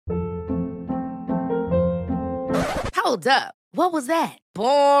Hold up. What was that?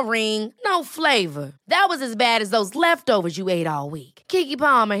 Boring. No flavor. That was as bad as those leftovers you ate all week. Keke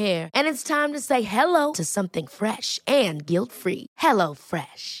Palmer here, and it's time to say hello to something fresh and guilt-free. Hello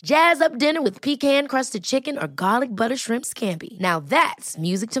Fresh. Jazz up dinner with pecan-crusted chicken or garlic butter shrimp scampi. Now that's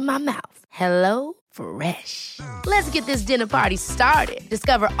music to my mouth. Hello Fresh. Let's get this dinner party started.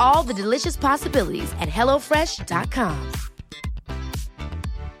 Discover all the delicious possibilities at hellofresh.com.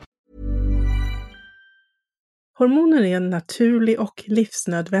 Hormoner är en naturlig och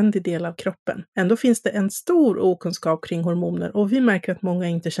livsnödvändig del av kroppen. Ändå finns det en stor okunskap kring hormoner och vi märker att många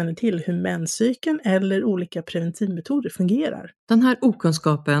inte känner till hur menscykeln eller olika preventivmetoder fungerar. Den här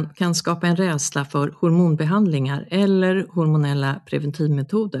okunskapen kan skapa en rädsla för hormonbehandlingar eller hormonella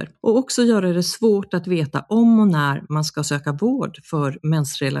preventivmetoder och också göra det svårt att veta om och när man ska söka vård för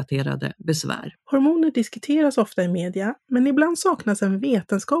mensrelaterade besvär. Hormoner diskuteras ofta i media, men ibland saknas en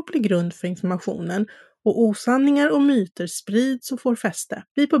vetenskaplig grund för informationen och osanningar och myter sprids och får fäste.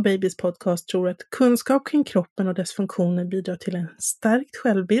 Vi på Babys podcast tror att kunskap kring kroppen och dess funktioner bidrar till en stärkt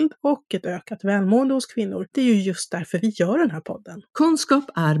självbild och ett ökat välmående hos kvinnor. Det är ju just därför vi gör den här podden. Kunskap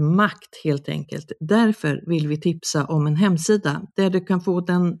är makt helt enkelt. Därför vill vi tipsa om en hemsida där du kan få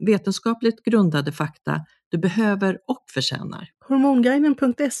den vetenskapligt grundade fakta du behöver och förtjänar.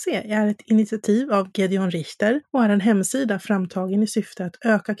 Hormonguiden.se är ett initiativ av Gedeon Richter och är en hemsida framtagen i syfte att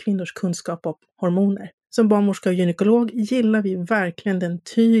öka kvinnors kunskap om hormoner. Som barnmorska och gynekolog gillar vi verkligen den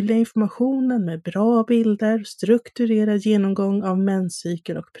tydliga informationen med bra bilder, strukturerad genomgång av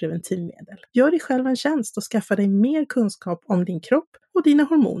menscykel och preventivmedel. Gör dig själv en tjänst och skaffa dig mer kunskap om din kropp och dina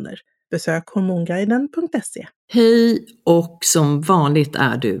hormoner. Besök hormonguiden.se. Hej, och som vanligt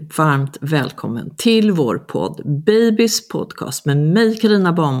är du varmt välkommen till vår podd Babys podcast med mig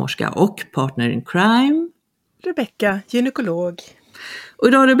Carina barnmorska och partner in crime Rebecka, gynekolog. Och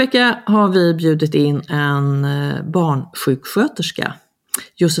idag Rebecka har vi bjudit in en barnsjuksköterska,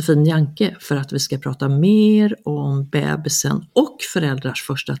 Josefin Janke, för att vi ska prata mer om bebisen och föräldrars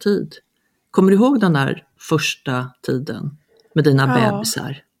första tid. Kommer du ihåg den där första tiden med dina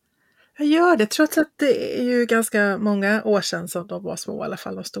bebisar? Jag gör det, trots att det är ju ganska många år sedan som de var små, i alla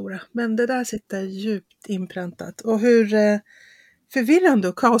fall de stora. Men det där sitter djupt inpräntat. Och hur förvirrande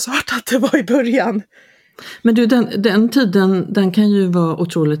och kaosartat det var i början. Men du, den tiden, den kan ju vara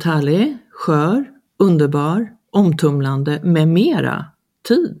otroligt härlig, skör, underbar, omtumlande med mera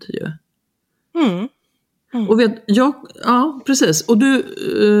tid ju. Och ja, precis. Och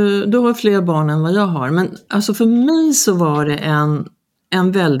du har fler barn än vad jag har. Men alltså för mig så var det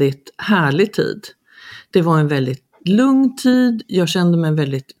en väldigt härlig tid. Det var en väldigt lugn tid. Jag kände mig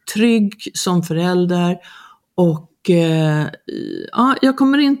väldigt trygg som förälder. Och jag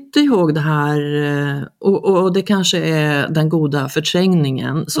kommer inte ihåg det här. Och det kanske är den goda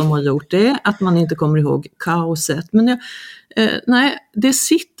förträngningen som har gjort det. Att man inte kommer ihåg kaoset. Men det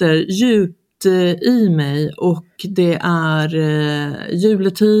sitter djupt i mig. Och det är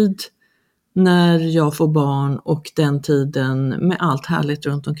juletid när jag får barn och den tiden med allt härligt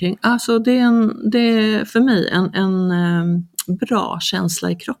runt omkring. Alltså det är för mig en bra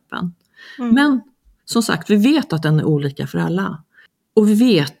känsla i kroppen. Men som sagt, vi vet att den är olika för alla. Och vi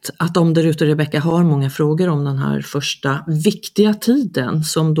vet att de där ute, Rebecka, har många frågor om den här första viktiga tiden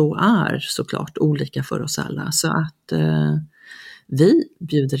som då är såklart olika för oss alla. Så att vi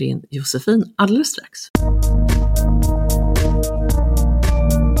bjuder in Josefin alldeles strax.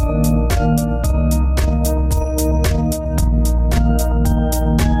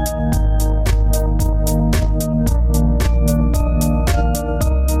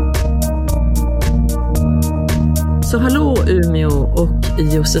 Så hallå Umeå och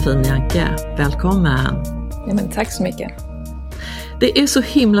Josefin Janke, välkommen! Ja, men tack så mycket! Det är så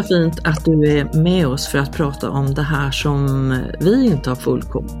himla fint att du är med oss för att prata om det här som vi inte har full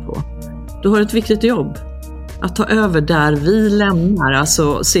koll på. Du har ett viktigt jobb att ta över där vi lämnar,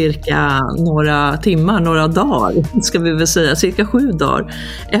 alltså cirka några timmar, några dagar, ska vi väl säga, cirka 7 dagar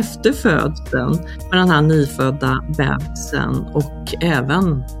efter födseln med den här nyfödda bebisen och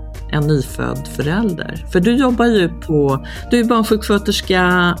även en nyfödd förälder. För du jobbar ju du är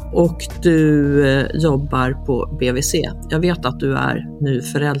barnsjuksköterska och du jobbar på BVC. Jag vet att du är nu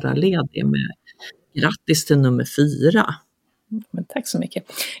föräldraledig med grattis till nummer 4. Men tack så mycket.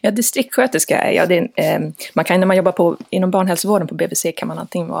 Ja, distriktsköterska är jag. Man kan, när man jobbar inom barnhälsovården på BVC, kan man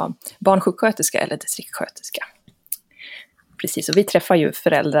antingen vara barnsjuksköterska eller distriktsköterska. Precis, och vi träffar ju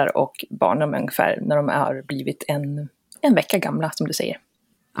föräldrar och barn ungefär när de har blivit en vecka gamla, som du säger.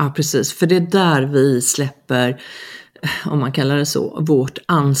 Ja, precis. För det är där vi släpper om man kallar det så, vårt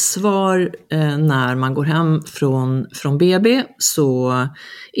ansvar när man går hem från BB, så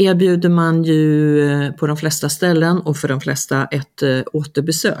erbjuder man ju på de flesta ställen och för de flesta ett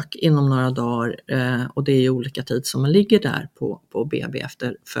återbesök inom några dagar, och det är ju olika tid som man ligger där på BB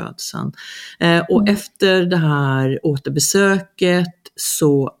efter födseln. Och efter det här återbesöket,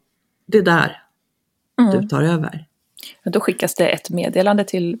 så det är där du tar över. Då skickas det ett meddelande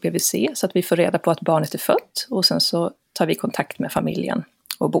till BVC så att vi får reda på att barnet är fött, och sen så tar vi kontakt med familjen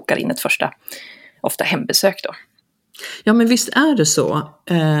och bokar in ett första, ofta hembesök då. Ja, men visst är det så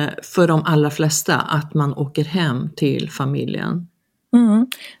för de allra flesta att man åker hem till familjen?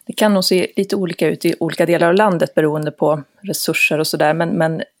 Det kan nog se lite olika ut i olika delar av landet beroende på resurser och sådär,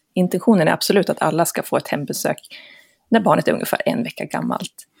 men intentionen är absolut att alla ska få ett hembesök när barnet är ungefär 1 vecka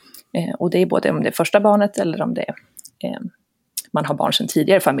gammalt. Och det är både om det är första barnet eller om det är man har barn sedan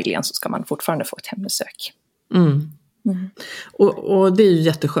tidigare i familjen, så ska man fortfarande få ett hembesök. Och det är ju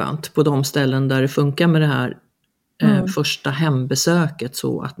jätteskönt på de ställen där det funkar med det här första hembesöket,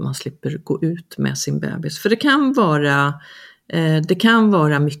 så att man slipper gå ut med sin bebis. För det kan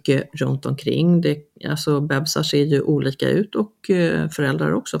vara mycket runt omkring. Alltså bebisar ser ju olika ut, och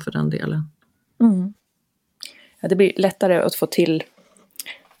föräldrar också för den delen. Ja, det blir lättare att få till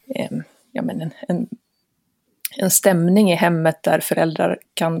en stämning i hemmet där föräldrar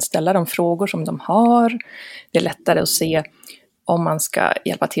kan ställa de frågor som de har. Det är lättare att se om man ska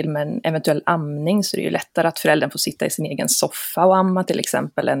hjälpa till med en eventuell amning, så det är ju lättare att föräldern får sitta i sin egen soffa och amma till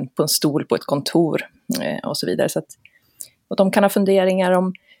exempel, än på en stol på ett kontor och så vidare. Och de kan ha funderingar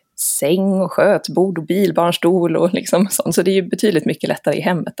om säng och skötbord och bilbarnstol och liksom sånt. Så det är ju betydligt mycket lättare i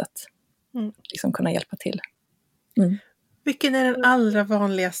hemmet att liksom kunna hjälpa till. Vilken är den allra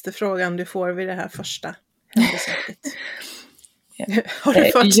vanligaste frågan du får vid det här första hembesöket? Har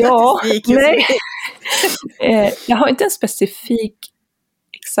du fått statistik? Nej. Jag har inte en specifik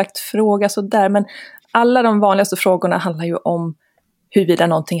exakt fråga så där, men alla de vanligaste frågorna handlar ju om huruvida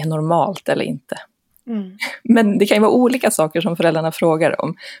någonting är normalt eller inte. Men det kan ju vara olika saker som föräldrarna frågar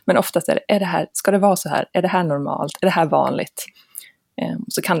om. Men oftast är det här, ska det vara så här? Är det här normalt? Är det här vanligt?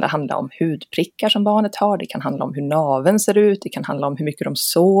 Så kan det handla om hudprickar som barnet har. Det kan handla om hur naveln ser ut. Det kan handla om hur mycket de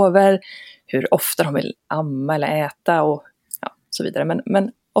sover. Hur ofta de vill amma eller äta och så vidare.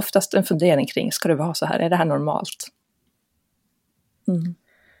 Men oftast en fundering kring, ska det vara så här? Är det här normalt?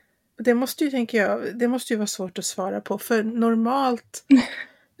 Det måste ju, tänker jag, det måste ju vara svårt att svara på. För normalt,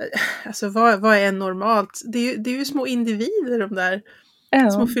 alltså vad är normalt? Det är ju små individer, de där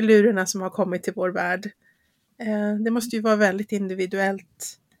små filurerna som har kommit till vår värld. Det måste ju vara väldigt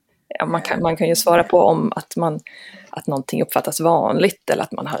individuellt. Ja, man kan ju svara på om att någonting uppfattas vanligt, eller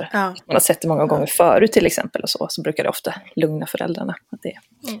att man har sett det många gånger förut till exempel, och så brukar det ofta lugna föräldrarna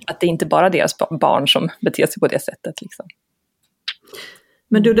att det är inte bara deras barn som beter sig på det sättet liksom.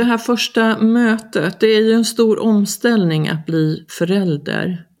 Men du, det här första mötet, det är ju en stor omställning att bli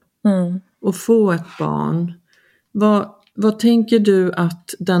förälder och få ett barn. Vad tänker du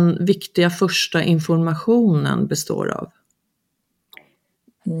att den viktiga första informationen består av?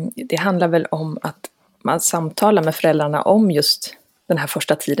 Det handlar väl om att man samtalar med föräldrarna om just den här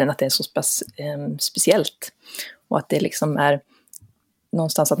första tiden, att det är så speciellt. Och att det liksom är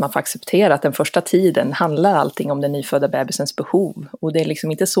någonstans att man får acceptera att den första tiden handlar allting om den nyfödda bebisens behov. Och det är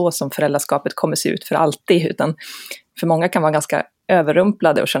liksom inte så som föräldraskapet kommer se ut för alltid, utan för många kan vara ganska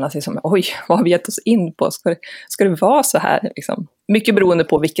överrumplade och känna sig som, oj, vad har vi gett oss in på? Ska det vara så här? Liksom. Mycket beroende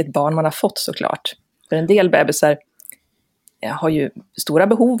på vilket barn man har fått såklart. För en del bebisar har ju stora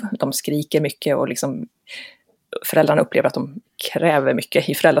behov, de skriker mycket och liksom föräldrarna upplever att de kräver mycket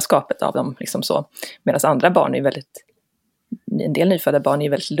i föräldraskapet av dem. Liksom så. Medan andra barn är en del nyfödda barn är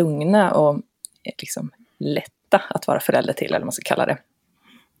väldigt lugna och liksom lätta att vara förälder till, eller vad man ska kalla det.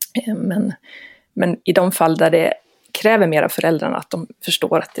 Men i de fall där det kräver mer av föräldrarna, att de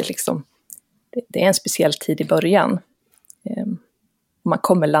förstår att det är en speciell tid i början. Och man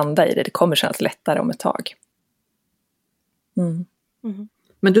kommer landa i det kommer kännas lättare om ett tag.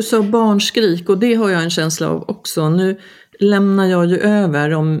 Men du sa barnskrik, och det har jag en känsla av också. Nu lämnar jag ju över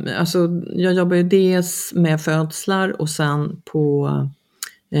jag jobbar ju dels med födslar och sen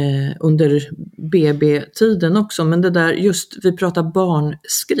under BB-tiden också, men det där just, vi pratar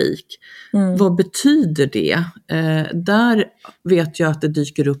barnskrik. Vad betyder det? Där vet jag att det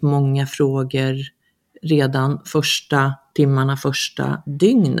dyker upp många frågor redan första timmarna, första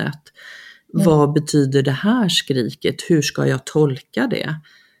dygnet. Vad betyder det här skriket? Hur ska jag tolka det?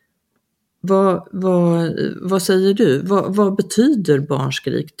 Vad säger du? Vad betyder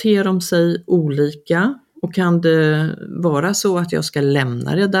barnskrik? Ter de sig olika? Och kan det vara så att jag ska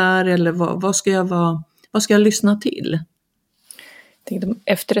lämna det där? Eller vad ska jag vara vad ska jag lyssna till?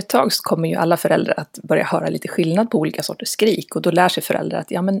 Efter ett tag så kommer ju alla föräldrar att börja höra lite skillnad på olika sorters skrik. Och då lär sig föräldrar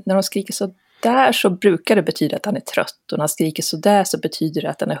att men när de skriker så där så brukar det betyda att han är trött. Och när han skriker så där så betyder det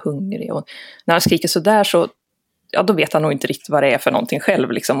att han är hungrig. Och när han skriker så där så då vet han nog inte riktigt vad det är för någonting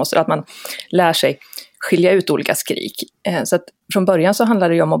själv. Liksom. Och så att man lär sig skilja ut olika skrik. Så att från början så handlar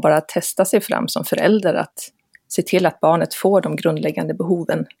det ju om att bara testa sig fram som förälder. Att se till att barnet får de grundläggande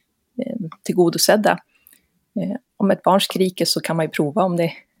behoven tillgodosedda. Om ett barn skriker så kan man ju prova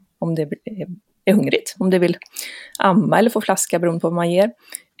om det är hungrigt. Om det vill amma eller få flaska beroende på vad man ger.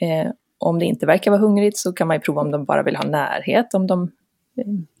 Om det inte verkar vara hungrigt så kan man ju prova om de bara vill ha närhet. Om de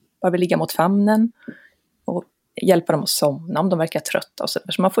bara vill ligga mot famnen. Och hjälpa dem att somna om de verkar trötta. Och så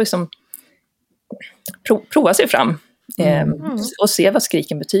man får liksom prova sig fram. Och se vad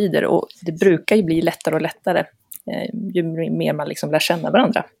skriken betyder. Och det brukar ju bli lättare och lättare. Ju mer man liksom lär känna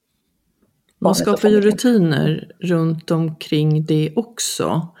varandra. Man skapar ju rutiner runt omkring det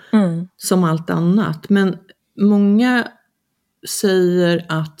också. Som allt annat. Men många säger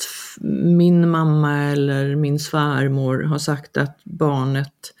att min mamma eller min svärmor har sagt att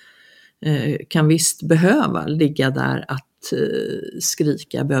barnet kan visst behöva ligga där att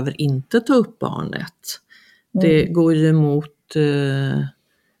skrika. Behöver inte ta upp barnet. Det går ju emot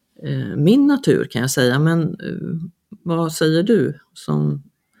min natur kan jag säga. Men vad säger du som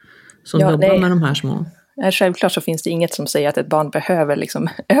jobbar med de här små? Självklart så finns det inget som säger att ett barn behöver liksom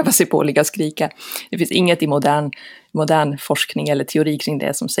öva sig på att ligga och skrika. Det finns inget i modern forskning eller teori kring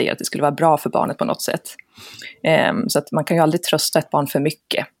det som säger att det skulle vara bra för barnet på något sätt. Så att man kan ju aldrig trösta ett barn för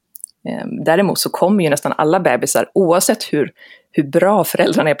mycket. Däremot så kommer ju nästan alla bebisar, oavsett hur bra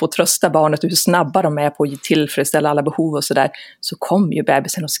föräldrarna är på att trösta barnet och hur snabba de är på att tillfredsställa alla behov och sådär, så kommer ju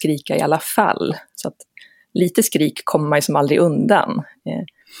bebisen att skrika i alla fall. Så att lite skrik kommer man ju som aldrig undan.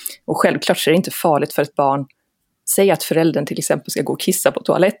 Och självklart så är det inte farligt för ett barn. Säg att föräldern till exempel ska gå och kissa på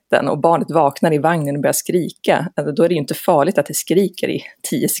toaletten och barnet vaknar i vagnen och börjar skrika. Alltså då är det ju inte farligt att det skriker i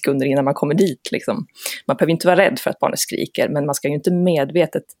 10 sekunder innan man kommer dit. Liksom. Man behöver inte vara rädd för att barnet skriker, men man ska ju inte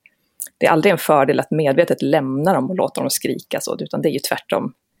medvetet. Det är aldrig en fördel att medvetet lämna dem och låta dem skrika så, utan det är ju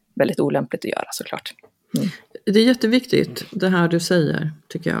tvärtom väldigt olämpligt att göra såklart. Det är jätteviktigt det här du säger,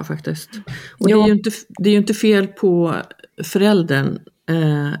 tycker jag faktiskt. Och det är ju inte fel på föräldern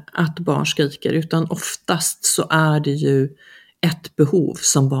att barn skriker, utan oftast så är det ju ett behov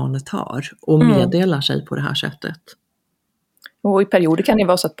som barnet har och meddelar sig på det här sättet. Och i perioder kan det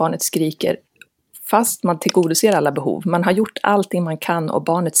vara så att barnet skriker fast man tillgodoser alla behov. Man har gjort allting man kan och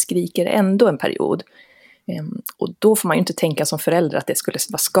barnet skriker ändå en period. Och då får man ju inte tänka som förälder att det skulle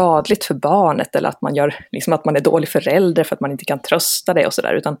vara skadligt för barnet eller att man gör liksom att man är dålig förälder för att man inte kan trösta det och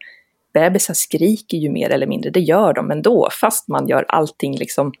sådär, utan bebisar skriker ju mer eller mindre, det gör de ändå fast man gör allting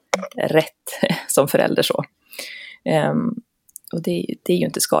liksom rätt som förälder så. Och det är ju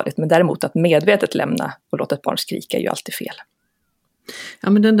inte skadligt, men däremot att medvetet lämna och låta ett barn skrika är ju alltid fel. Ja,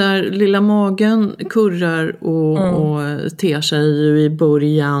 men den där lilla magen kurrar och ter sig ju i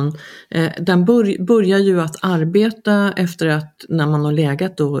början. Den börjar ju att arbeta efter att när man har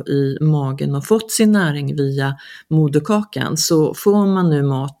legat då i magen och fått sin näring via moderkakan, så får man nu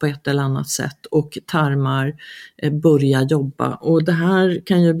mat på ett eller annat sätt och tarmar börjar jobba. Och det här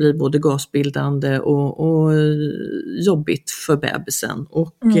kan ju bli både gasbildande och jobbigt för bebisen.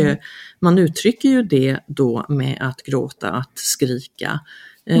 Och man uttrycker ju det då med att gråta, att skrika.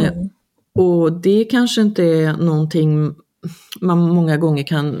 Och det kanske inte är någonting man många gånger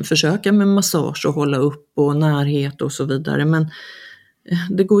kan försöka med massage och hålla upp och närhet och så vidare, men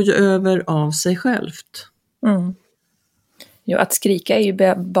det går ju över av sig självt. Jo, att skrika är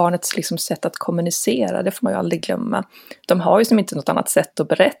ju barnets liksom sätt att kommunicera, det får man ju aldrig glömma. De har ju som inte något annat sätt att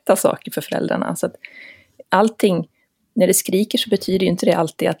berätta saker för föräldrarna, så att allting, när det skriker så betyder ju inte det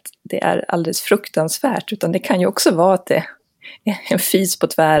alltid att det är alldeles fruktansvärt, utan det kan ju också vara att det en fys på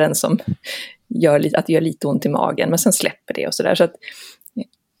tvären som gör lite ont i magen, men sen släpper det och sådär. Så att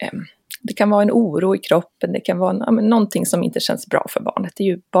det kan vara en oro i kroppen, det kan vara någonting som inte känns bra för barnet. Det är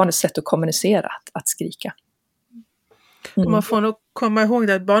ju barnets sätt att kommunicera, att skrika. Man får nog komma ihåg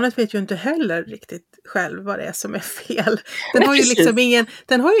det att barnet vet ju inte heller riktigt själv vad det är som är fel.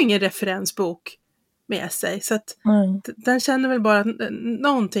 Den har ju ingen referensbok med sig, så att den känner väl bara att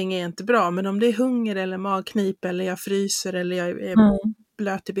någonting är inte bra, men om det är hunger eller magknip eller jag fryser eller jag är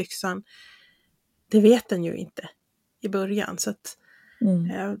blöt i byxan, det vet den ju inte i början, så att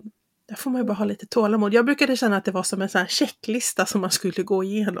där får man ju bara ha lite tålamod. Jag brukade känna att det var som en sån här checklista som man skulle gå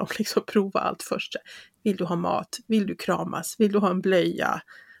igenom, liksom prova allt först. Vill du ha mat? Vill du kramas? Vill du ha en blöja?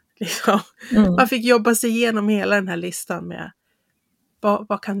 Liksom. Man fick jobba sig igenom hela den här listan med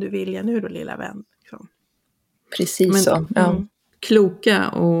vad kan du vilja nu då, lilla vän? Liksom. Precis så. Ja. Kloka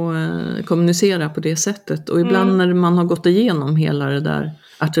och kommunicera på det sättet. Och ibland när man har gått igenom hela det där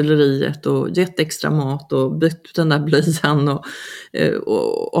artilleriet och gett extra mat och bytt den där blöjan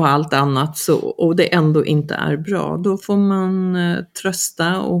och allt annat och det ändå inte är bra, då får man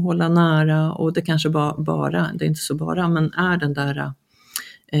trösta och hålla nära, och det kanske det är inte så bara, men är den där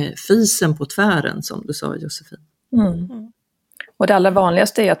fisen på tvären som du sa, Josefin. Och det allra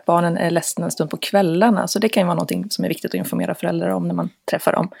vanligaste är att barnen är ledsna en stund på kvällarna. Så det kan ju vara något som är viktigt att informera föräldrar om när man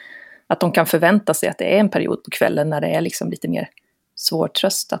träffar dem. Att de kan förvänta sig att det är en period på kvällen när det är liksom lite mer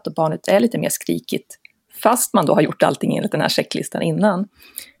svårtröstat och barnet är lite mer skrikigt. Fast man då har gjort allting enligt den här checklistan innan.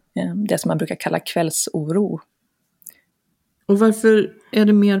 Det som man brukar kalla kvällsoro. Och varför är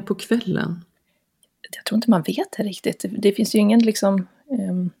det mer på kvällen? Jag tror inte man vet det riktigt. Det finns ju ingen liksom...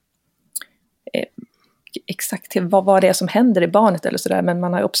 exakt till vad det är som händer i barnet eller sådär, men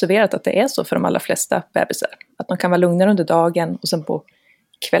man har observerat att det är så för de allra flesta bebisar. Att de kan vara lugnare under dagen och sen på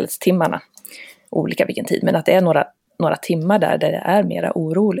kvällstimmarna, olika vilken tid, men att det är några timmar där det är mera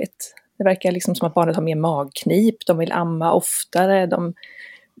oroligt. Det verkar liksom som att barnet har mer magknip, de vill amma oftare, de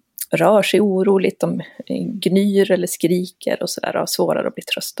rör sig oroligt, de gnyr eller skriker och sådär, och svårare att bli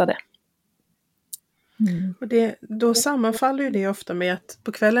tröstade. Och då sammanfaller ju det ofta med att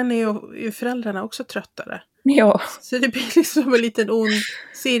på kvällen är ju föräldrarna också tröttare. Ja. Så det blir liksom en liten ond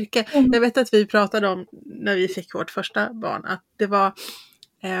cirkel. Jag vet att vi pratade om när vi fick vårt första barn att det var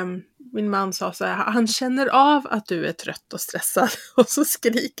min man sa så här: han känner av att du är trött och stressad och så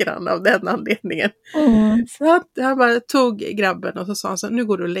skriker han av den anledningen. Så han bara tog grabben och så sa han så: nu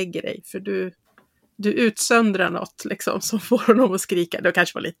går du och lägger dig för du utsöndrar något liksom som får honom att skrika. Det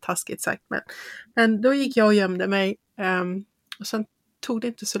kanske var lite taskigt sagt, men då gick jag och gömde mig och sen tog det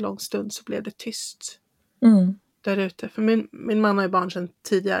inte så lång stund så blev det tyst där ute. För min man har ju barn sedan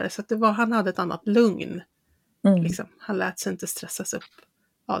tidigare, så att han hade ett annat lugn. Liksom. Han lät sig inte stressas upp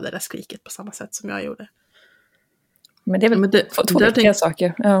av det där skriket på samma sätt som jag gjorde. Men det är väl två viktiga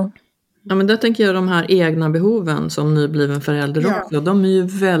saker. Ja. Ja, men där tänker jag de här egna behoven som nybliven förälder också. De är ju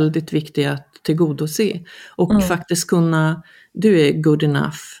väldigt viktiga att tillgodose. Och faktiskt kunna, du är good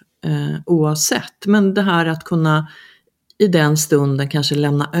enough oavsett. Men det här att kunna i den stunden kanske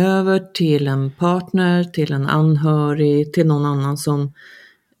lämna över till en partner, till en anhörig, till någon annan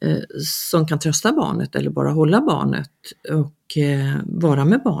som kan trösta barnet eller bara hålla barnet och vara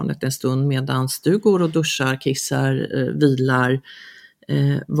med barnet en stund medan du går och duschar, kissar, vilar,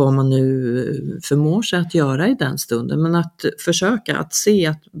 vad man nu förmår sig att göra i den stunden. Men att försöka att se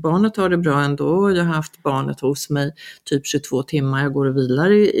att barnet har det bra ändå. Jag har haft barnet hos mig typ 22 timmar, jag går och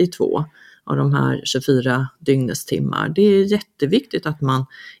vilar i 2 av de här 24 dygnestimmar. Det är jätteviktigt att man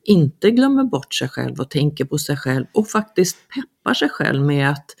inte glömmer bort sig själv och tänker på sig själv och faktiskt peppar sig själv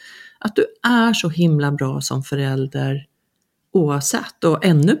med att du är så himla bra som förälder oavsett, och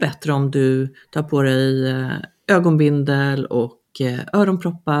ännu bättre om du tar på dig ögonbindel och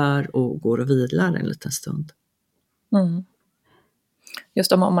öronproppar och går och vilar en liten stund.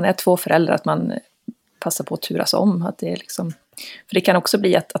 Just om man är 2 föräldrar, att man passar på att turas om. Att det är liksom, för det kan också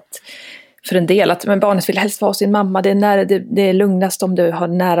bli att för en del att men barnet vill helst vara hos sin mamma. Det är lugnast om du har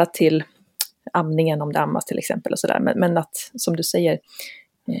nära till amningen, om det ammas till exempel. Och så där. Men att, som du säger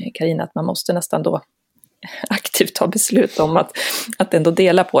Carina, att man måste nästan då aktivt ta beslut om att ändå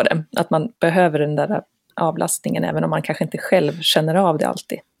dela på det. Att man behöver den där avlastningen även om man kanske inte själv känner av det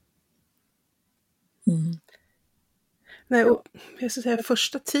alltid. Nej, och jag ska säga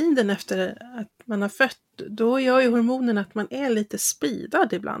första tiden efter att man har fött, då gör ju hormonen att man är lite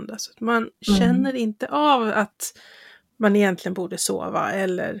speedad ibland. Alltså att man känner inte av att man egentligen borde sova,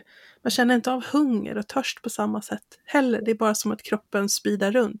 eller man känner inte av hunger och törst på samma sätt heller. Det är bara som att kroppen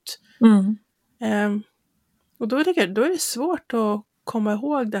speedar runt. Och då är det svårt att komma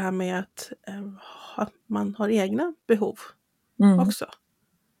ihåg det här med att man har egna behov också.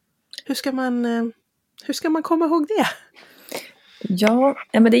 Hur ska man komma ihåg det? Ja,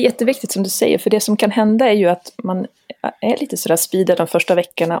 men det är jätteviktigt som du säger, för det som kan hända är ju att man är lite sådär speedad de första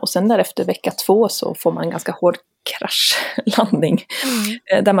veckorna och sen därefter vecka 2 så får man en ganska hård kraschlandning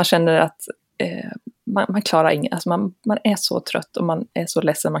där man känner att man klarar inget, alltså man är så trött och man är så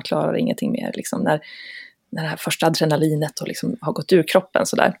ledsen, man klarar ingenting mer liksom när det här första adrenalinet och liksom har gått ur kroppen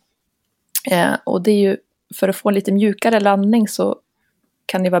sådär. Och det är ju, för att få en lite mjukare landning så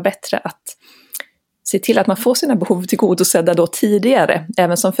kan det vara bättre att se till att man får sina behov tillgodosedda då tidigare,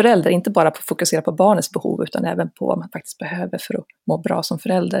 även som förälder, inte bara på fokusera på barnets behov utan även på vad man faktiskt behöver för att må bra som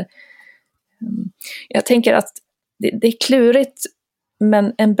förälder. Jag tänker att det är klurigt,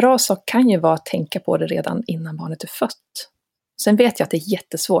 men en bra sak kan ju vara att tänka på det redan innan barnet är fött. Sen vet jag att det är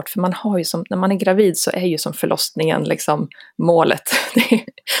jättesvårt, för man har ju när man är gravid så är ju som förlossningen liksom målet.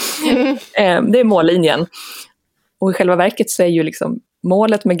 Det är mållinjen. Och i själva verket så är ju liksom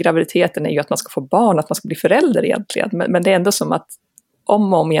målet med graviditeten är ju att man ska få barn, att man ska bli förälder egentligen. Men det är ändå som att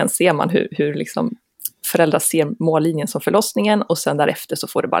om och om igen ser man hur liksom föräldrar ser mållinjen som förlossningen, och sen därefter så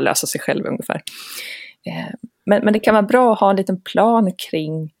får det bara lösa sig själv ungefär. Men det kan vara bra att ha en liten plan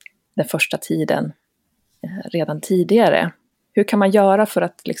kring den första tiden redan tidigare. Hur kan man göra för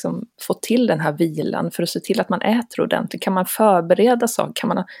att liksom få till den här vilan, för att se till att man äter ordentligt? Kan man förbereda saker? Kan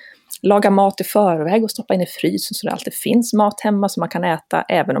man laga mat i förväg och stoppa in i frysen så det alltid finns mat hemma som man kan äta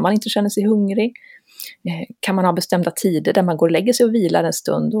även om man inte känner sig hungrig? Kan man ha bestämda tider där man går och lägger sig och vilar en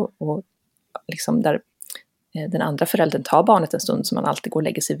stund och liksom där den andra föräldern tar barnet en stund, så man alltid går och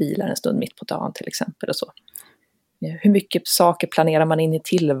lägger sig och vilar en stund mitt på dagen till exempel och så. Hur mycket saker planerar man in i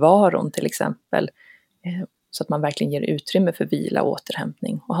tillvaron till exempel, så att man verkligen ger utrymme för vila och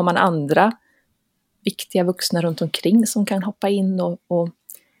återhämtning? Och har man andra viktiga vuxna runt omkring som kan hoppa in och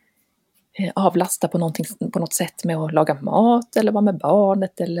avlasta på något sätt med att laga mat eller vara med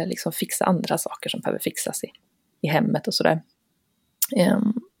barnet eller liksom fixa andra saker som behöver fixas i hemmet och sådär.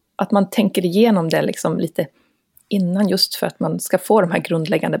 Att man tänker igenom det liksom lite innan, just för att man ska få de här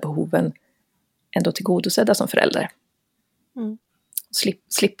grundläggande behoven ändå tillgodosedda som förälder.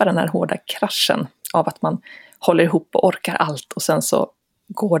 Slippa den här hårda kraschen av att man håller ihop och orkar allt och sen så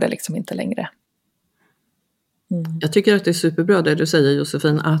går det liksom inte längre. Jag tycker att det är superbra det du säger,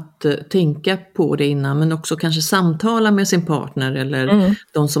 Josefin, att tänka på det innan, men också kanske samtala med sin partner eller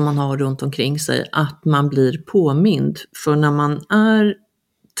de som man har runt omkring sig, att man blir påmind. För när man är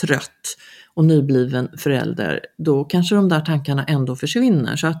trött och nybliven förälder, då kanske de där tankarna ändå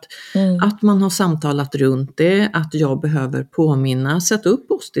försvinner. Så att man har samtalat runt det, att jag behöver påminna, sätta upp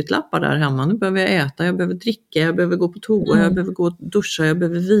post-it-lappar där hemma. Nu behöver jag äta, jag behöver dricka, jag behöver gå på toa, jag behöver gå och duscha, jag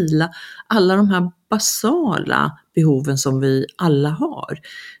behöver vila. Alla de här basala behoven som vi alla har.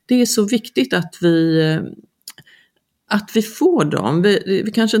 Det är så viktigt att vi får dem.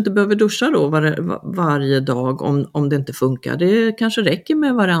 Vi kanske inte behöver duscha då varje dag om det inte funkar. Det kanske räcker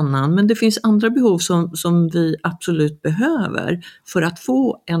med varannan, men det finns andra behov som vi absolut behöver för att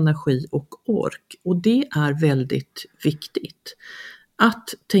få energi och ork. Och det är väldigt viktigt att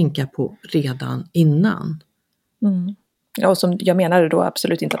tänka på redan innan. Ja, och som jag menade då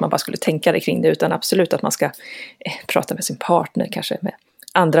absolut inte att man bara skulle tänka det kring det, utan absolut att man ska prata med sin partner, kanske med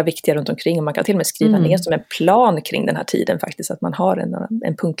andra viktiga runt omkring, och man kan till och med skriva ner som en plan kring den här tiden faktiskt, att man har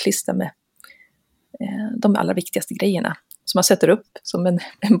en punktlista med de allra viktigaste grejerna som man sätter upp som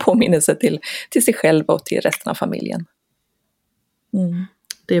en påminnelse till sig själv och till resten av familjen.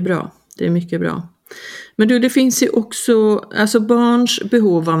 Det är bra, det är mycket bra. Men du, det finns ju också, alltså barns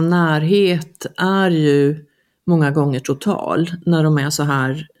behov av närhet är ju många gånger total när de är så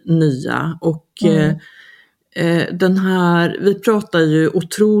här nya, och vi pratar ju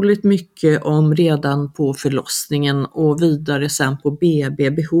otroligt mycket om redan på förlossningen och vidare sen på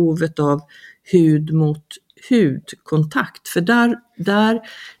BB, behovet av hud mot hudkontakt, för där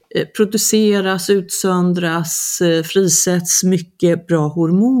produceras, utsöndras, frisätts mycket bra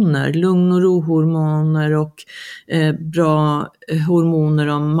hormoner, lugn- och rohormoner och bra hormoner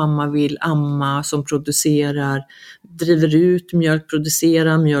om mamma vill amma, som driver ut mjölk,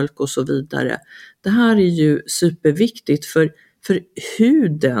 producerar mjölk och så vidare. Det här är ju superviktigt, för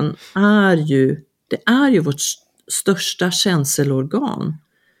huden är ju vårt största känselorgan.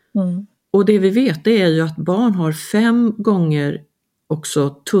 Och det vi vet, det är ju att barn har 5 gånger också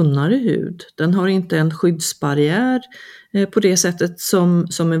tunnare hud. Den har inte en skyddsbarriär på det sättet som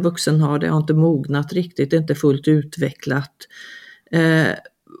en vuxen har. Det har inte mognat riktigt, det är inte fullt utvecklat.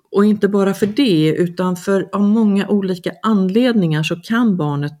 Och inte bara för det, utan av många olika anledningar så kan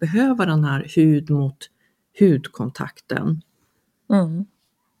barnet behöva den här hud mot hudkontakten.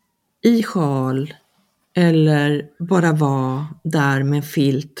 I sjal eller bara vara där med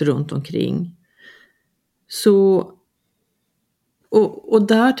filt runt omkring. Så och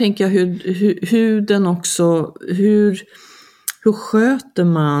där tänker jag huden också, hur sköter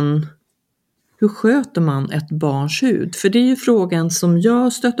man ett barns hud? För det är ju frågan som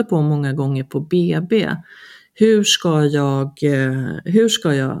jag stöter på många gånger på BB. Hur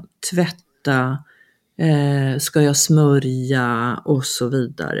ska jag tvätta? Ska jag smörja? Och så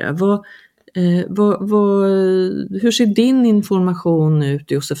vidare. Hur ser din information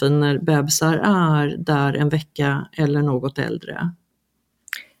ut, Josefin, när bebisar är där en vecka eller något äldre?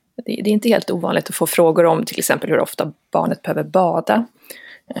 Det är inte helt ovanligt att få frågor om till exempel hur ofta barnet behöver bada.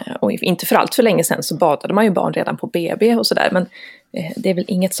 Och inte för allt för länge sedan så badade man ju barn redan på BB och sådär. Men det är väl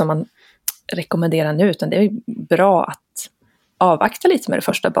inget som man rekommenderar nu, utan det är bra avvakta lite med det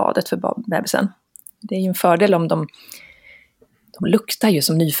första badet för bebisen. Det är ju en fördel om de luktar ju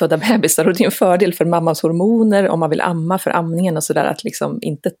som nyfödda bebisar, och det är en fördel för mammans hormoner om man vill amma för amningen och sådär, att liksom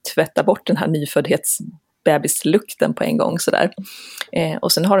inte tvätta bort den här nyföddhetsbebislukten på en gång sådär.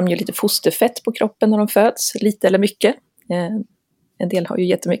 Och sen har de ju lite fosterfett på kroppen när de föds, lite eller mycket. En del har ju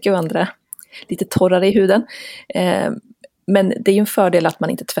jättemycket och andra lite torrare i huden. Men det är ju en fördel att man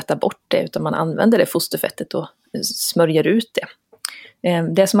inte tvättar bort det, utan man använder det fosterfettet och smörjer ut det.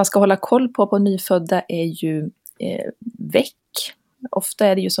 Det som man ska hålla koll på nyfödda är ju väck. Ofta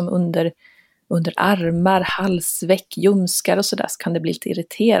är det ju som under armar, halsväck, ljumskar och sådär, så kan det bli lite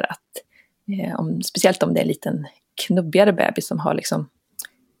irriterat. Speciellt om det är en liten knubbigare bebis som har liksom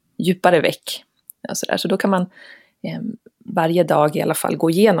djupare väck. Så då kan man varje dag i alla fall gå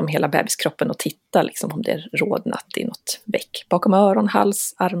igenom hela bebiskroppen och titta liksom om det är rodnat i något väck. Bakom öron,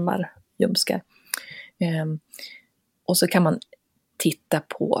 hals, armar, ljumskar. Och så kan man titta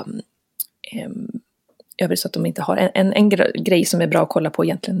på övrigt så att de inte har en grej som är bra att kolla på,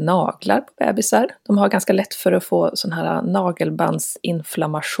 egentligen naglar på bebisar. De har ganska lätt för att få sån här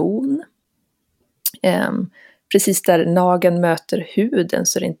nagelbandsinflammation. Precis där nageln möter huden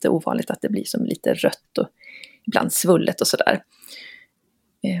så är det inte ovanligt att det blir som lite rött och ibland svullet och sådär.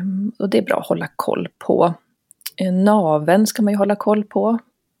 Och det är bra att hålla koll på. Naveln ska man ju hålla koll på.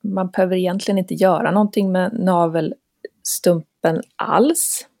 Man behöver egentligen inte göra någonting med navelstumpen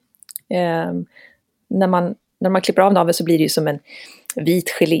alls. När man klipper av naveln så blir det ju som en vit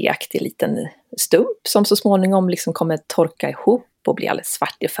geléaktig liten stump som så småningom liksom kommer torka ihop och bli alldeles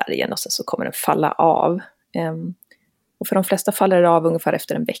svart i färgen, och så kommer den falla av. Och för de flesta faller det av ungefär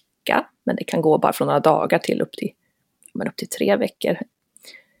efter en vecka, men det kan gå bara från några dagar till upp till 3 veckor.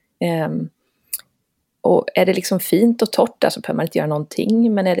 Och är det liksom fint och torrt där så behöver man inte göra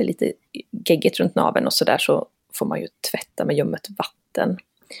någonting, men är det lite geggigt runt naveln och sådär så får man ju tvätta med ljummet vatten.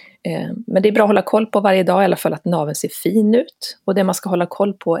 Men det är bra att hålla koll på varje dag i alla fall att naveln ser fin ut. Och det man ska hålla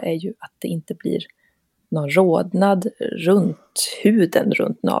koll på är ju att det inte blir någon rodnad runt huden,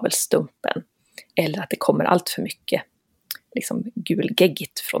 runt navelstumpen. Eller att det kommer allt för mycket liksom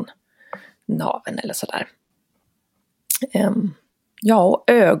gulgeggigt från naveln eller sådär. Ja, och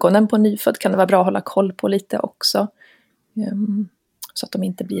ögonen på nyfödd kan det vara bra att hålla koll på lite också. Så att de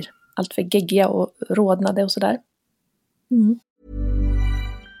inte blir allt för geggiga och rodnade och sådär.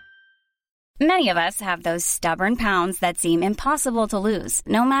 Many of us have those stubborn pounds that seem impossible to lose,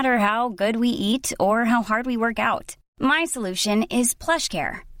 no matter how good we eat or how hard we work out. My solution is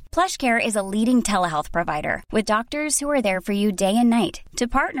PlushCare. PlushCare is a leading telehealth provider with doctors who are there for you day and night to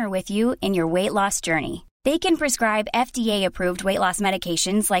partner with you in your weight loss journey. They can prescribe FDA-approved weight loss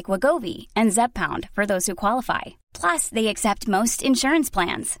medications like Wegovy and Zepbound for those who qualify. Plus, they accept most insurance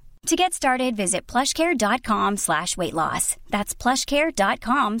plans. To get started, visit plushcare.com/weightloss. That's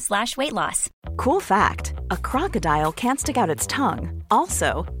plushcare.com/weightloss. Cool fact, a crocodile can't stick out its tongue.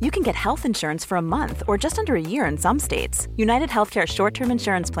 Also, you can get health insurance for a month or just under a year in some states. United Healthcare short-term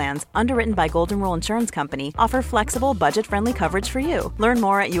insurance plans, underwritten by Golden Rule Insurance Company, offer flexible, budget-friendly coverage for you. Learn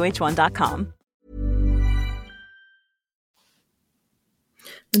more at uh1.com.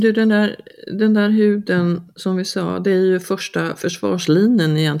 Du, den där huden som vi sa, det är ju första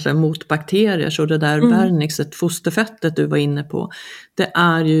försvarslinjen egentligen mot bakterier, så det där vernixet, fosterfettet du var inne på, det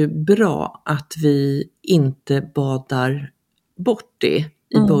är ju bra att vi inte badar bort det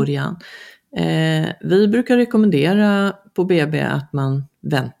i början. Vi brukar rekommendera på BB att man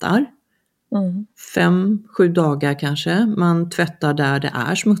väntar 5-7 dagar kanske. Man tvättar där det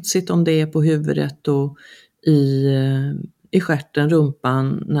är smutsigt, om det är på huvudet och i stjärten,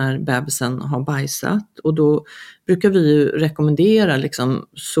 rumpan, när bebisen har bajsat. Och då brukar vi ju rekommendera liksom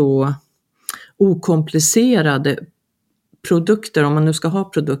så okomplicerade produkter, om man nu ska ha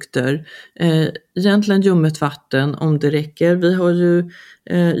produkter. Egentligen ljummet vatten om det räcker. Vi har ju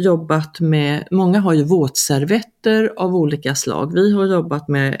jobbat med, många har ju våtservetter av olika slag. Vi har jobbat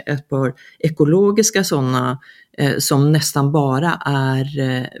med ett par ekologiska sådana som nästan bara är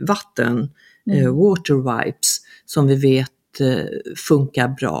vatten, water wipes, som vi vet funkar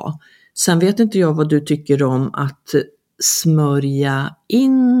bra. Sen vet inte jag vad du tycker om att smörja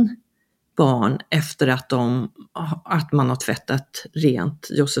in barn efter att man har tvättat rent.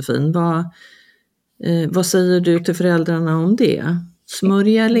 Josefin, vad säger du till föräldrarna om det?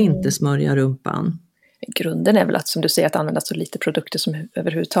 Smörja eller inte smörja rumpan? Grunden är väl att, som du säger, att använda så lite produkter som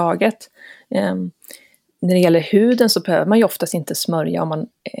överhuvudtaget. När det gäller huden så behöver man ju oftast inte smörja,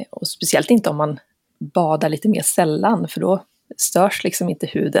 och speciellt inte om man badar lite mer sällan, för då störs liksom inte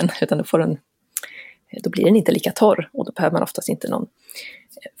huden, utan då blir den inte lika torr, och då behöver man oftast inte någon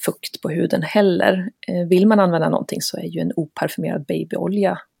fukt på huden heller. Vill man använda någonting så är ju en oparfumerad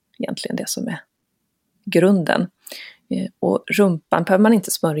babyolja egentligen det som är grunden. Och rumpan behöver man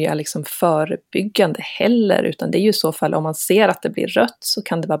inte smörja liksom förebyggande heller, utan det är ju i så fall om man ser att det blir rött så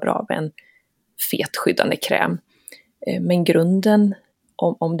kan det vara bra med en fetskyddande kräm. Men grunden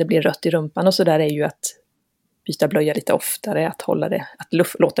om det blir rött i rumpan och så där är ju att byta blöja lite oftare, att hålla det,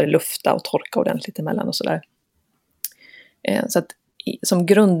 låta det lufta och torka ordentligt emellan och sådär. Så att som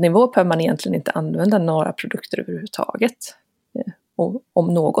grundnivå behöver man egentligen inte använda några produkter överhuvudtaget. Och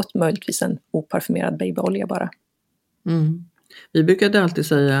om något, möjligtvis en oparfumerad babyolja bara. Mm. Vi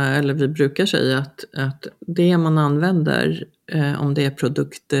brukar säga att det man använder, om det är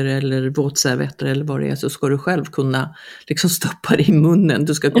produkter eller våtservetter eller vad det är, så ska du själv kunna liksom stoppa det i munnen.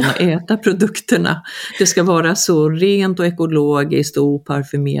 Du ska kunna äta produkterna. Det ska vara så rent och ekologiskt och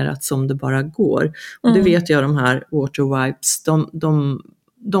oparfumerat som det bara går. Och det vet jag, de här water wipes,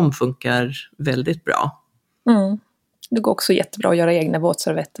 de funkar väldigt bra. Mm. Det går också jättebra att göra egna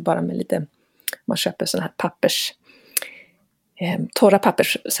våtservetter bara med lite, man köper sådana här torra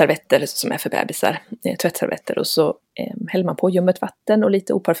pappersservetter som är för bebisar, tvättservetter, och så häller man på ljummet vatten och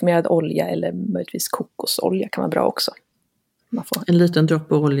lite oparfumerad olja eller möjligtvis kokosolja kan vara bra också. En liten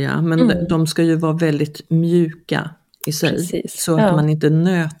droppe olja, men de ska ju vara väldigt mjuka i sig. Precis. Så att man inte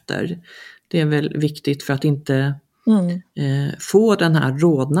nöter. Det är väl viktigt för att inte få den här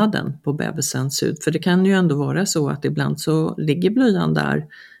rodnaden på bebisens hud. För det kan ju ändå vara så att ibland så ligger blöjan där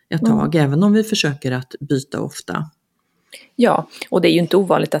ett tag, även om vi försöker att byta ofta. Ja, och det är ju inte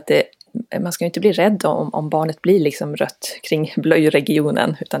ovanligt att man ska ju inte bli rädd om barnet blir liksom rött kring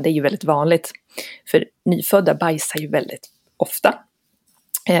blöjregionen, utan det är ju väldigt vanligt. För nyfödda bajsar ju väldigt ofta.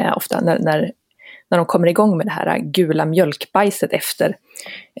 Ofta när de kommer igång med det här gula mjölkbajset efter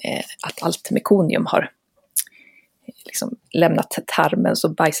att allt mekonium har liksom lämnat tarmen, så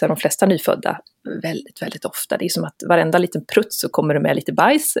bajsar de flesta nyfödda väldigt, väldigt ofta. Det är som att varenda liten prutt så kommer det med lite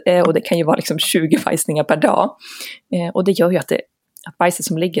bajs, och det kan ju vara liksom 20 bajsningar per dag. Och det gör ju att bajset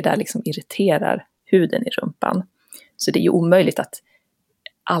som ligger där liksom irriterar huden i rumpan. Så det är ju omöjligt att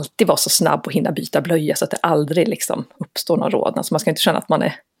alltid vara så snabb och hinna byta blöja så att det aldrig liksom uppstår någon rodnad. Så man ska inte känna att man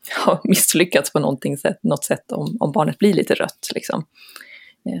har misslyckats på något sätt om barnet blir lite rött liksom.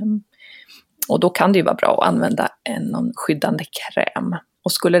 Och då kan det ju vara bra att använda någon skyddande kräm.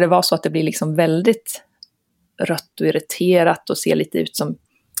 Och skulle det vara så att det blir liksom väldigt rött och irriterat och ser lite ut som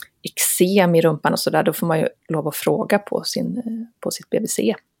eksem i rumpan och sådär, då får man ju lov att fråga på sitt BVC.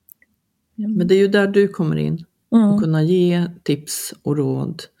 Men det är ju där du kommer in och kunna ge tips och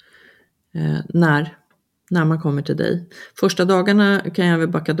råd när man kommer till dig. Första dagarna kan jag väl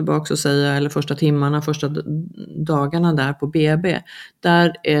backa tillbaka och säga, eller första timmarna, första dagarna där på BB,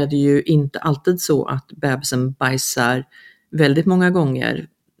 där är det ju inte alltid så att bebisen bajsar väldigt många gånger.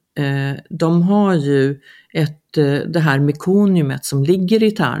 De har ju det här mekoniumet som ligger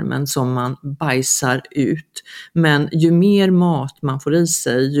i tarmen som man bajsar ut. Men ju mer mat man får i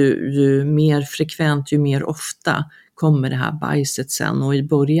sig, ju mer frekvent, ju mer ofta kommer det här bajset sen, och i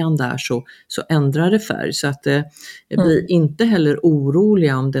början där så ändrar det färg, så att blir inte heller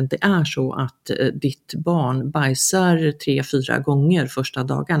oroliga om det inte är så att ditt barn bajsar 3-4 gånger första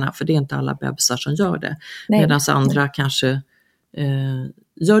dagarna, för det är inte alla bebisar som gör det, medan andra kanske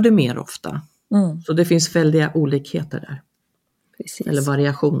gör det mer ofta. Så det finns väldiga olikheter där. Precis. Eller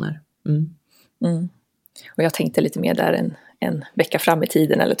variationer. Och jag tänkte lite mer där en vecka fram i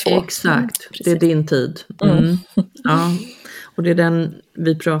tiden eller 2. Exakt, det är din tid. Ja. Och det är den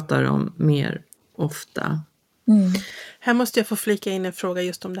vi pratar om mer ofta. Här måste jag få flika in en fråga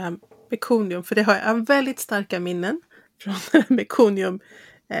just om det här mekonium. För det har jag väldigt starka minnen från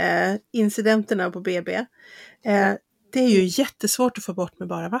mekonium-incidenterna på BB. Det är ju jättesvårt att få bort med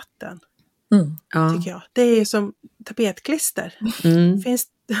bara vatten. Tycker jag. Det är ju som tapetklister. Finns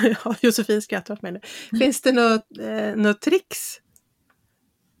Josefin skrattar åt mig nu. Finns det något tricks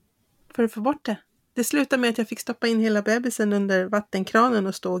för att få bort det? Det slutade med att jag fick stoppa in hela bebisen under vattenkranen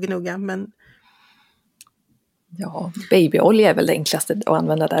och stå och gnugga, men ja, babyolja är väl det enklaste att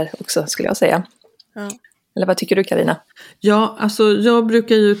använda där också, skulle jag säga. Ja. Eller vad tycker du, Carina? Ja, alltså jag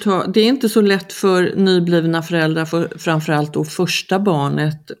brukar ju det är inte så lätt för nyblivna föräldrar, framförallt då första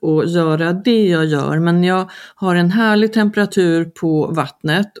barnet, att göra det jag gör. Men jag har en härlig temperatur på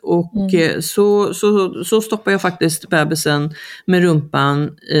vattnet och så stoppar jag faktiskt bebisen med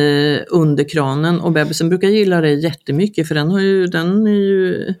rumpan under kranen. Och bebisen brukar gilla det jättemycket, för den är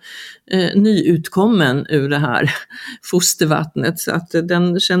ju nyutkommen ur det här fostervattnet, så att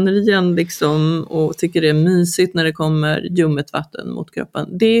den känner igen liksom och tycker det är mysigt när det kommer ljummet vatten mot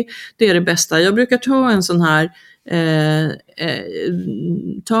kroppen. Det är det bästa. Jag brukar ta en sån här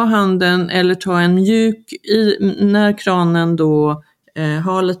ta handen eller ta en mjuk, när kranen då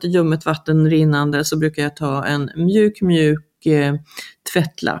har lite ljummet vatten rinnande, så brukar jag ta en mjuk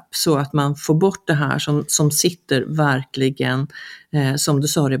tvättlapp så att man får bort det här som sitter verkligen, som du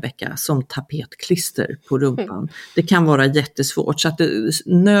sa Rebecka, som tapetklister på rumpan. Det kan vara jättesvårt, så att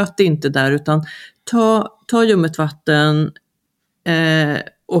nöt inte där, utan ta ljummet vatten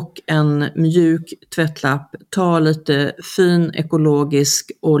och en mjuk tvättlapp, ta lite fin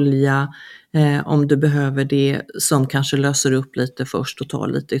ekologisk olja om du behöver det, som kanske löser upp lite först och tar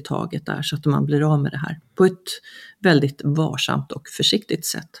lite i taget där, så att man blir av med det här på ett väldigt varsamt och försiktigt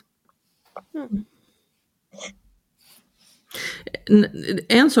sätt.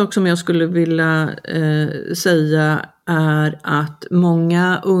 En sak som jag skulle vilja säga är att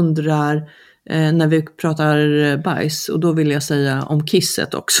många undrar när vi pratar bajs, och då vill jag säga om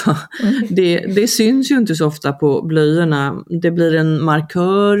kisset också. Det syns ju inte så ofta på blöjorna. Det blir en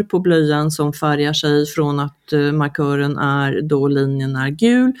markör på blöjan som färgar sig från att markören är, då linjen är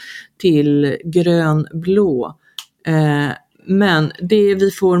gul, till grönblå. Men det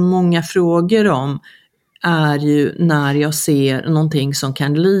vi får många frågor om är ju när jag ser någonting som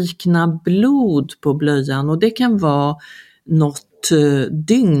kan likna blod på blöjan, och det kan vara något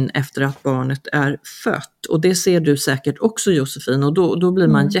dygn efter att barnet är fött, och det ser du säkert också Josefin, och då blir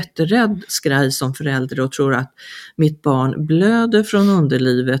man jätterädd, skraj som förälder, och tror att mitt barn blöder från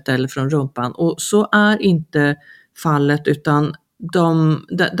underlivet eller från rumpan, och så är inte fallet, utan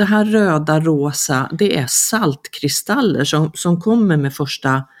det här röda rosa, det är saltkristaller som kommer med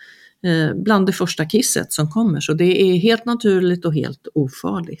bland det första kisset som kommer, så det är helt naturligt och helt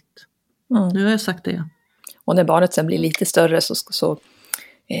ofarligt. Nu har jag sagt det. Och när barnet sen blir lite större så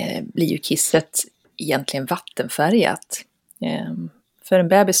blir ju kisset egentligen vattenfärgat. För en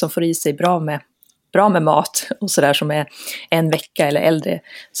bebis som får i sig bra med mat och sådär, som är en vecka eller äldre,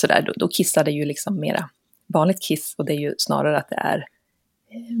 sådär, då kissar det ju liksom mera vanligt kiss, och det är ju snarare att det är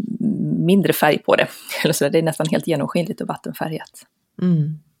mindre färg på det. Eller så, det är nästan helt genomskinligt och vattenfärgat.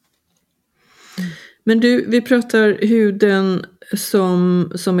 Men du, vi pratar huden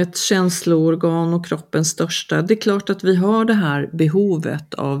som ett känsloorgan och kroppens största. Det är klart att vi har det här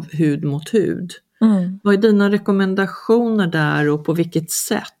behovet av hud mot hud. Vad är dina rekommendationer där, och på vilket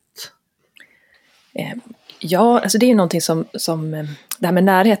sätt? Ja, alltså det är någonting som det här med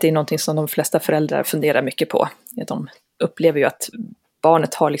närhet är någonting som de flesta föräldrar funderar mycket på. De upplever ju att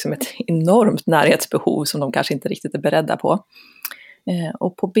barnet har liksom ett enormt närhetsbehov som de kanske inte riktigt är beredda på.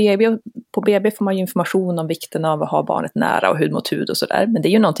 Och på BB får man ju information om vikten av att ha barnet nära och hud mot hud och sådär. Men det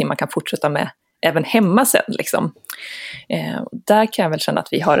är ju någonting man kan fortsätta med även hemma sen liksom. Där kan jag väl känna att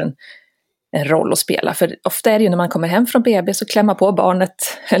vi har en roll att spela. För ofta är det ju när man kommer hem från BB så klämmer på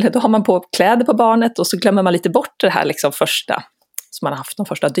barnet, eller då har man på kläder på barnet, och så glömmer man lite bort det här liksom första som man har haft de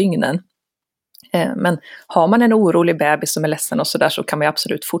första dygnen. Men har man en orolig bebis som är ledsen och sådär, så kan man ju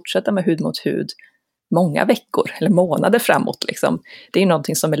absolut fortsätta med hud mot hud många veckor eller månader framåt liksom. Det är ju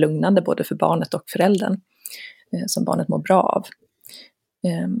någonting som är lugnande både för barnet och föräldern, som barnet mår bra av.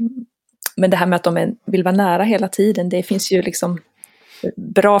 Men det här med att de vill vara nära hela tiden, det finns ju liksom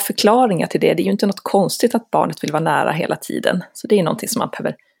bra förklaringar till det. Det är ju inte något konstigt att barnet vill vara nära hela tiden. Så det är någonting som man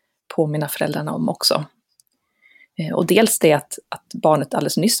behöver påminna föräldrarna om också. Och dels det att barnet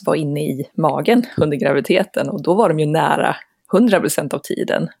alldeles nyss var inne i magen under graviditeten, och då var de ju nära 100% av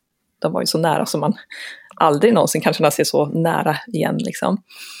tiden. De var ju så nära som man aldrig någonsin kan känna sig så nära igen liksom.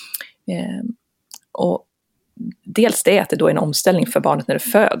 Och dels det att det då är en omställning för barnet när det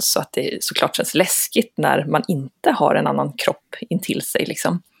föds, så att det såklart känns läskigt när man inte har en annan kropp intill sig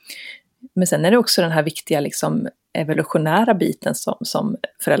liksom. Men sen är det också den här viktiga liksom evolutionära biten som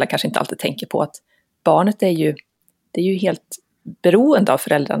föräldrar kanske inte alltid tänker på, att barnet är ju helt beroende av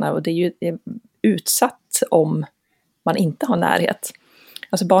föräldrarna, och det är ju utsatt om man inte har närhet.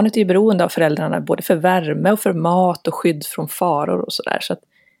 Alltså barnet är ju beroende av föräldrarna både för värme och för mat och skydd från faror och sådär. Så att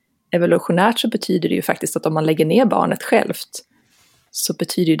evolutionärt så betyder det ju faktiskt att om man lägger ner barnet självt, så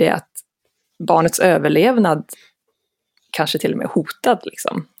betyder det att barnets överlevnad kanske till och med är hotad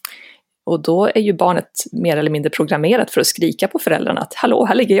liksom. Och då är ju barnet mer eller mindre programmerat för att skrika på föräldrarna att hallå,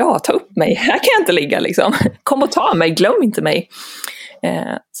 här ligger jag, ta upp mig, här kan jag inte ligga liksom. Kom och ta mig, glöm inte mig.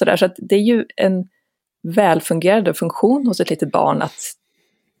 Så att det är ju en välfungerande funktion hos ett litet barn att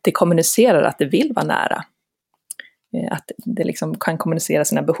det kommunicerar att det vill vara nära. Att det liksom kan kommunicera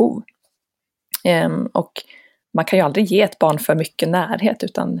sina behov. Och man kan ju aldrig ge ett barn för mycket närhet,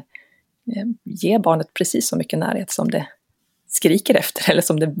 utan ge barnet precis så mycket närhet som det skriker efter, eller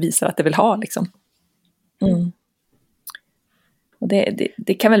som det visar att det vill ha liksom. Och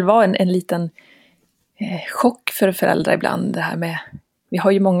det kan väl vara en liten chock för föräldrar ibland. Det här med, vi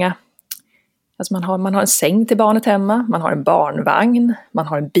har ju många, alltså man har en säng till barnet hemma, man har en barnvagn, man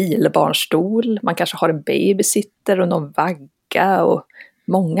har en bilbarnstol, man kanske har en babysitter och någon vagga och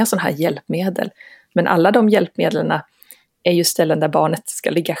många sådana här hjälpmedel. Men alla de hjälpmedlen är ju ställen där barnet ska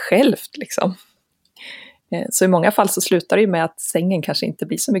ligga självt liksom. Så i många fall så slutar det ju med att sängen kanske inte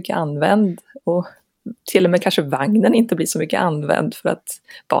blir så mycket använd och till och med kanske vagnen inte blir så mycket använd för att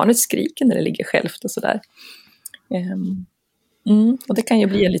barnet skriker när det ligger självt och sådär. Och det kan ju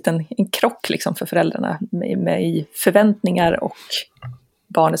bli en krock liksom för föräldrarna med i förväntningar och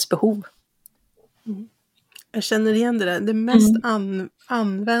barnets behov. Jag känner igen det där. Det mest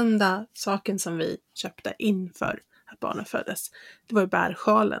använda saken som vi köpte inför att barnen föddes, det var ju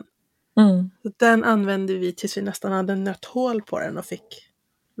bärsjalen. Så den använde vi tills vi nästan hade en nöthål på den och fick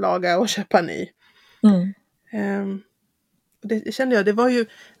laga och köpa ny. Det kände jag, det var ju,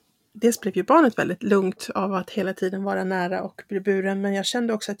 dels blev ju barnet väldigt lugnt av att hela tiden vara nära och bli buren, men jag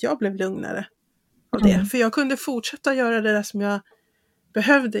kände också att jag blev lugnare av det. För jag kunde fortsätta göra det där som jag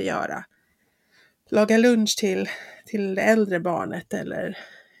behövde göra. Laga lunch till det äldre barnet eller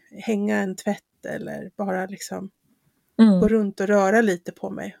hänga en tvätt eller bara liksom gå runt och röra lite på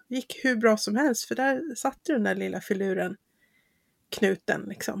mig. Det gick hur bra som helst, för där satt den där lilla filuren, knuten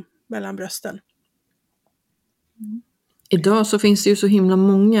liksom mellan brösten. Idag så finns det ju så himla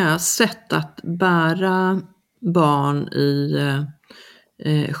många sätt att bära barn i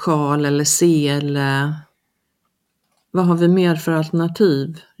sjal eller sele. Vad har vi mer för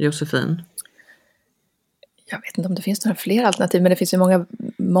alternativ, Josefin? Jag vet inte om det finns några fler alternativ, men det finns ju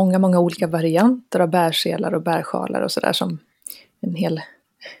många olika varianter av bärselar och bärsjalar och sådär som en hel...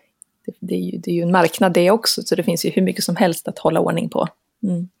 Det är ju en marknad det också, så det finns ju hur mycket som helst att hålla ordning på.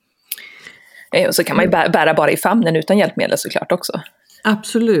 Och så kan man ju bära bara i famnen utan hjälpmedel såklart också.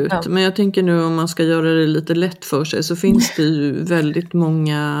 Absolut, men jag tänker nu om man ska göra det lite lätt för sig så finns det ju väldigt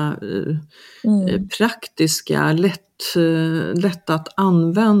många praktiska, lätta att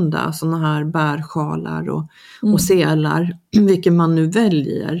använda sådana här bärsjalar och selar, vilket man nu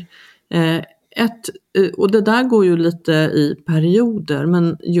väljer. Och det där går ju lite i perioder,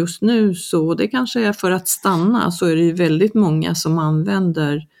 men just nu så, det kanske är för att stanna, så är det ju väldigt många som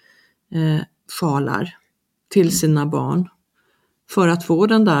använder sjalar till sina barn för att få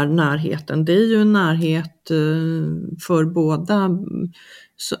den där närheten. Det är ju en närhet för båda,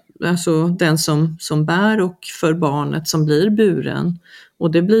 alltså den som bär och för barnet som blir buren.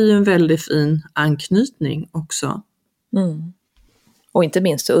 Och det blir ju en väldigt fin anknytning också. Och inte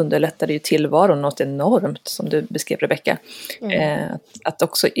minst så underlättar det ju tillvaron något enormt, som du beskrev, Rebecka. Att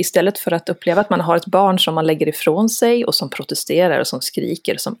också istället för att uppleva att man har ett barn som man lägger ifrån sig och som protesterar och som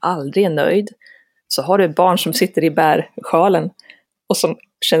skriker och som aldrig är nöjd, så har du ett barn som sitter i bärsjalen och som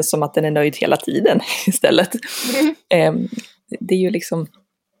känns som att den är nöjd hela tiden istället. Det är ju liksom,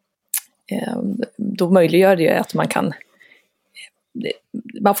 då möjliggör det ju att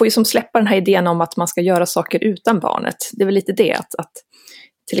man får ju som släppa den här idén om att man ska göra saker utan barnet. Det är väl lite det att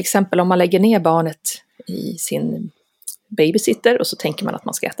till exempel om man lägger ner barnet i sin babysitter och så tänker man att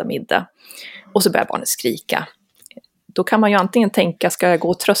man ska äta middag och så börjar barnet skrika. Då kan man ju antingen tänka, ska jag gå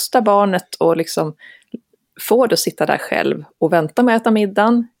och trösta barnet och liksom få det att sitta där själv och vänta med att äta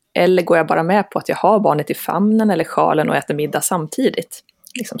middagen, eller går jag bara med på att jag har barnet i famnen eller sjalen och äter middag samtidigt.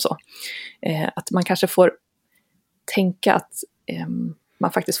 Liksom så. Att man kanske får tänka att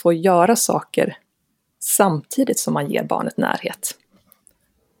man faktiskt får göra saker samtidigt som man ger barnet närhet.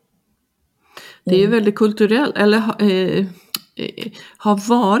 Det är ju väldigt kulturellt, eller har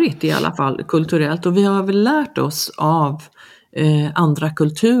varit i alla fall kulturellt, och vi har väl lärt oss av andra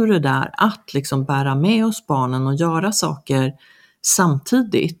kulturer där att liksom bära med oss barnen och göra saker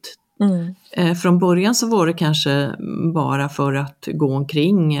samtidigt. Från början så var det kanske bara för att gå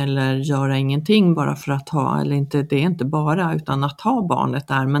omkring eller göra ingenting, bara för att ha, eller inte, det är inte bara utan att ha barnet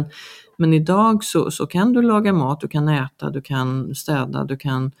där, men idag så kan du laga mat, du kan äta, du kan städa, du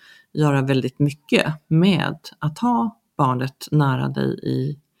kan göra väldigt mycket med att ha barnet nära dig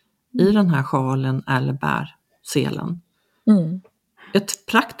i den här sjalen eller bärselen. Ett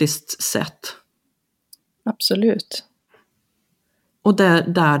praktiskt sätt. Absolut. Och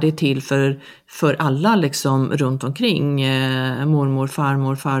där det är till för alla liksom runt omkring, mormor,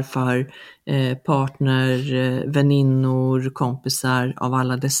 farmor, farfar, partner, väninnor, kompisar av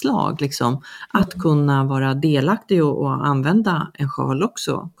alla dess slag. Liksom. Att kunna vara delaktig och använda en sjal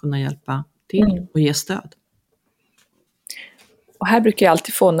också, kunna hjälpa till och ge stöd. Och här brukar jag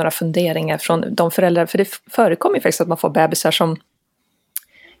alltid få några funderingar från de föräldrar, för det förekommer ju faktiskt att man får bebisar som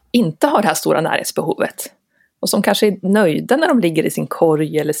inte har det här stora närhetsbehovet. Och som kanske är nöjda när de ligger i sin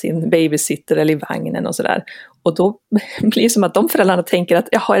korg eller sin babysitter eller i vagnen och sådär. Och då blir det som att de föräldrarna tänker att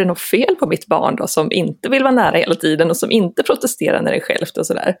är det något fel på mitt barn då, som inte vill vara nära hela tiden och som inte protesterar när det är självt och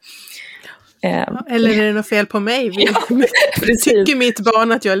sådär. Eller är det något fel på mig? Tycker mitt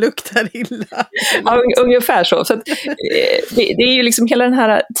barn att jag luktar illa? Ja, ungefär så. Så att, det är ju liksom hela den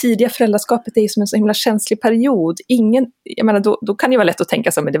här tidiga föräldraskapet är ju som en så himla känslig period. Jag menar, då kan det ju vara lätt att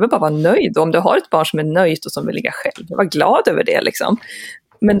tänka så, men det vill bara vara nöjd. Om du har ett barn som är nöjt och som vill ligga själv, var glad över det liksom.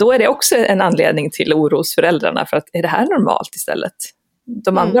 Men då är det också en anledning till oro hos föräldrarna, för att är det här normalt istället?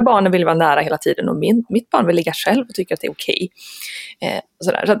 De andra barnen vill vara nära hela tiden och mitt barn vill ligga själv och tycker att det är okej.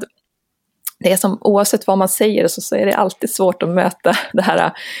 Så att det är som, oavsett vad man säger så är det alltid svårt att möta det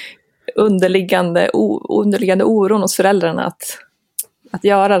här underliggande oron hos föräldrarna att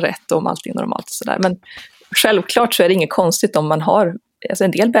göra rätt om allting normalt och sådär. Men självklart så är det inget konstigt om man har, alltså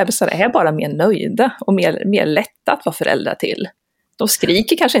en del bebisar är bara mer nöjda och mer lätta att vara föräldrar till. De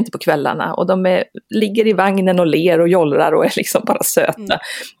skriker kanske inte på kvällarna och de ligger i vagnen och ler och jollrar och är liksom bara söta.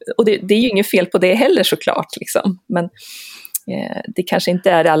 Och det är ju inget fel på det heller såklart liksom. Men det kanske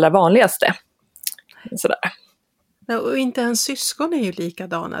inte är det allra vanligaste. Sådär. Och inte ens syskon är ju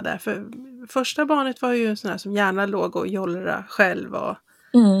likadana där. För första barnet var ju en sån här som gärna låg och jollrade själv. Och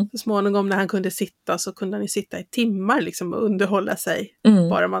så småningom när han kunde sitta så kunde han ju sitta i timmar liksom och underhålla sig.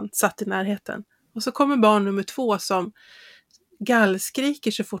 Bara man satt i närheten. Och så kommer barn nummer 2 som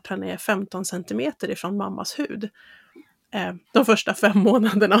gallskriker så fort han är 15 centimeter ifrån mammas hud. De första 5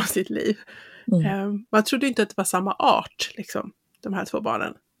 månaderna av sitt liv. Man trodde inte att det var samma art, liksom, de här 2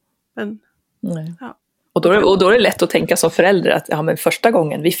 barnen. Men, ja. Och då är det lätt att tänka som förälder att men första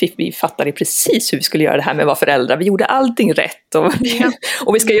gången vi fattade precis hur vi skulle göra det här med att vara föräldrar. Vi gjorde allting rätt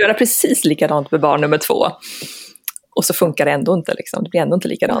och vi ska göra precis likadant med barn nummer 2. Och så funkar det ändå inte, liksom. Det blir ändå inte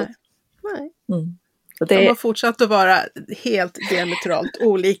likadant. Nej. Så de har fortsatt att vara helt diametralt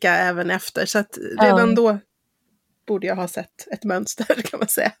olika även efter. Så att redan då borde jag ha sett ett mönster, kan man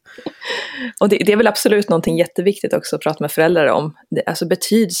säga. Och det är väl absolut någonting jätteviktigt också att prata med föräldrar om. Alltså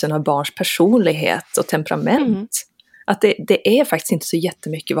betydelsen av barns personlighet och temperament. Att det är faktiskt inte så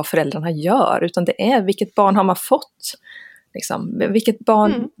jättemycket vad föräldrarna gör, utan det är vilket barn har man fått. Liksom, vilket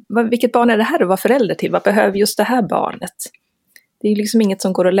barn är det här att vara förälder till? Vad behöver just det här barnet? Det är liksom inget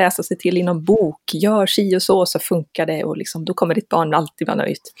som går att läsa sig till i någon bok. Gör si och så funkar det och liksom, då kommer ditt barn alltid vara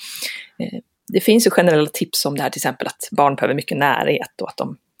nöjt. Det finns ju generella tips om det här, till exempel att barn behöver mycket närhet och att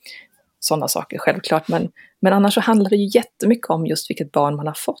sådana saker självklart. Men annars så handlar det ju jättemycket om just vilket barn man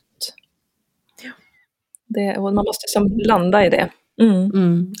har fått. Och man måste liksom landa i det.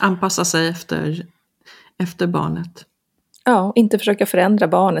 Anpassa sig efter barnet. Ja, inte försöka förändra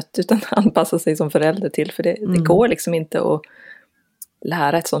barnet utan anpassa sig som förälder till. För det går liksom inte att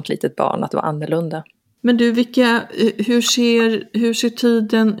lära ett sånt litet barn att vara annorlunda. Men du, hur ser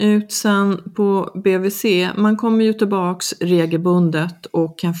tiden ut sen på BVC? Man kommer ju tillbaks regelbundet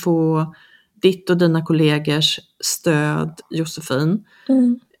och kan få ditt och dina kollegors stöd, Josefin.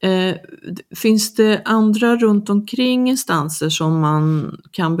 Finns det andra runt omkring instanser som man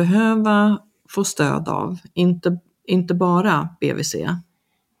kan behöva få stöd av? Inte bara BVC?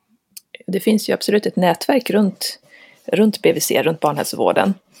 Det finns ju absolut ett nätverk runt BVC, runt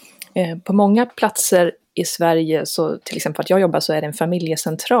barnhälsovården. På många platser i Sverige, så till exempel att jag jobbar, så är det en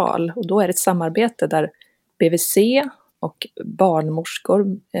familjecentral. Och då är det ett samarbete där BVC och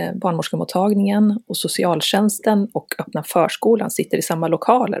barnmorskemottagningen och socialtjänsten och öppna förskolan sitter i samma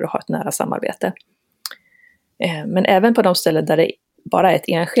lokaler och har ett nära samarbete. Men även på de ställen där det bara är ett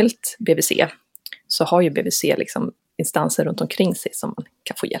enskilt BVC så har ju BVC liksom instanser runt omkring sig som man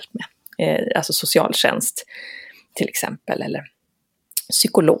kan få hjälp med. Alltså socialtjänst till exempel, eller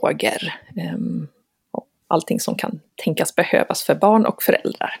psykologer. Och allting som kan tänkas behövas för barn och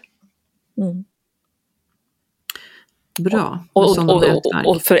föräldrar. Bra.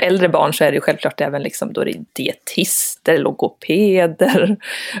 Och för äldre barn så är det självklart även liksom, då är det dietister, logopeder,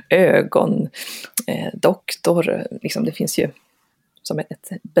 ögondoktor. Liksom, det finns ju som ett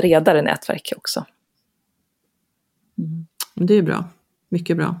bredare nätverk också. Det är bra.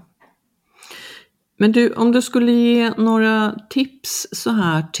 Mycket bra. Men du, om du skulle ge några tips så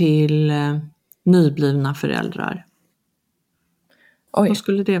här till nyblivna föräldrar. Vad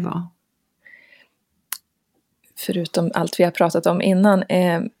skulle det vara? Förutom allt vi har pratat om innan.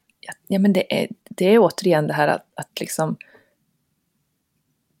 Men det är återigen det här att liksom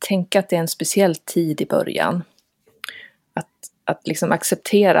tänka att det är en speciell tid i början. Att liksom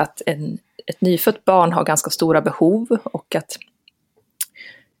acceptera att ett nyfött barn har ganska stora behov och att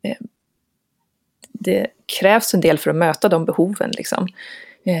det krävs en del för att möta de behoven. Liksom.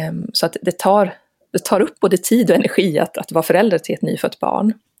 Så att det tar det tar upp både tid och energi att vara förälder till ett nyfött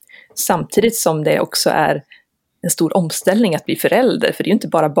barn. Samtidigt som det också är en stor omställning att bli förälder. För det är ju inte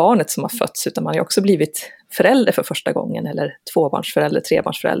bara barnet som har fötts, utan man har ju också blivit förälder för första gången. Eller tvåbarnsförälder,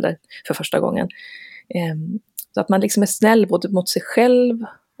 trebarnsförälder för första gången. Så att man liksom är snäll både mot sig själv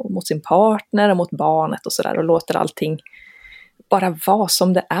och mot sin partner och mot barnet och sådär. Och låter allting bara vara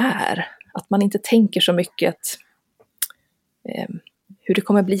som det är. Att man inte tänker så mycket hur det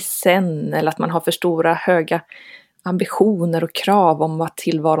kommer bli sen. Eller att man har för stora, höga ambitioner och krav om vad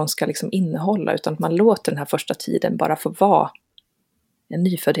tillvaron ska liksom innehålla, utan att man låter den här första tiden bara få vara en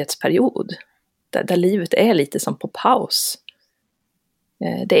nyföddhetsperiod där livet är lite som på paus.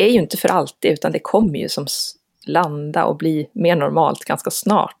 Det är ju inte för alltid, utan det kommer ju som landa och bli mer normalt ganska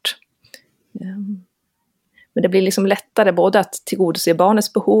snart. Men det blir liksom lättare både att tillgodose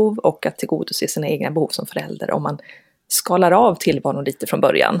barnets behov och att tillgodose sina egna behov som förälder om man skalar av tillvaron lite från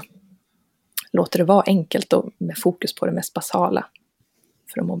början. Låter det vara enkelt och med fokus på det mest basala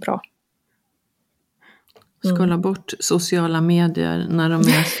för att må bra. Skala bort sociala medier när de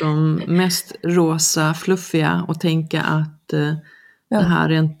är som mest rosa, fluffiga och tänka att det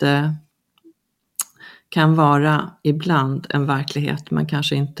här inte kan vara ibland en verklighet, men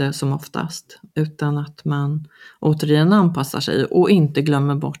kanske inte som oftast, utan att man återigen anpassar sig och inte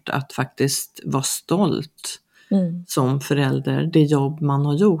glömmer bort att faktiskt vara stolt som förälder, det jobb man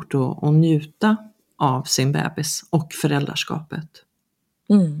har gjort och njuta av sin bebis och föräldraskapet.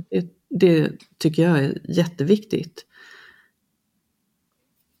 Det tycker jag är jätteviktigt.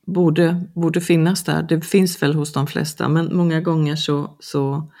 Borde finnas där. Det finns väl hos de flesta, men många gånger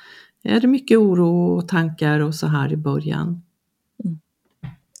så är det mycket oro och tankar och så här i början.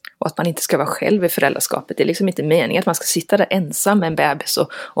 Och att man inte ska vara själv i föräldraskapet. Det är liksom inte meningen att man ska sitta där ensam med en bebis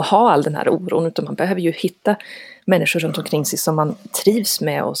och ha all den här oron. Utan man behöver ju hitta människor runt omkring sig som man trivs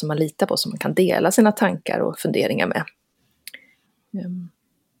med och som man litar på. Som man kan dela sina tankar och funderingar med.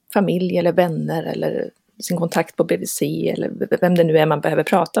 Familj eller vänner eller sin kontakt på BVC eller vem det nu är man behöver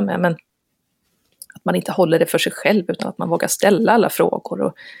prata med. Men att man inte håller det för sig själv, utan att man vågar ställa alla frågor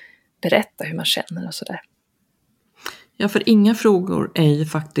och berätta hur man känner och sådär. Ja, för inga frågor är ju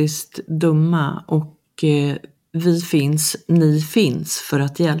faktiskt dumma, och vi finns, ni finns för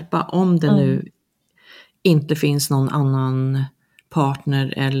att hjälpa om det nu inte finns någon annan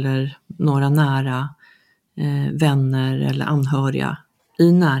partner eller några nära vänner eller anhöriga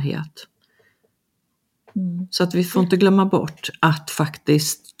i närhet. Så att vi får inte glömma bort att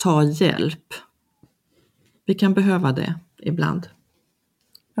faktiskt ta hjälp. Vi kan behöva det ibland.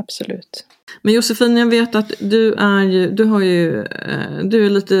 Absolut. Men Josefin, jag vet att du är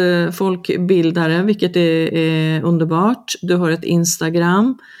lite folkbildare, vilket är underbart. Du har ett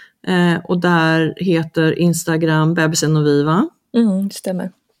Instagram och där heter Instagram Bebisen och vi, va? Det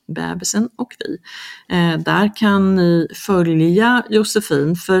stämmer. Bebisen och vi. Där kan ni följa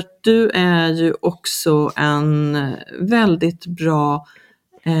Josefin, för du är ju också en väldigt bra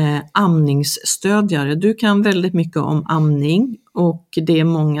amningsstödjare. Du kan väldigt mycket om amning, och det är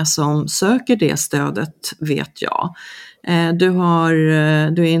många som söker det stödet, vet jag. Du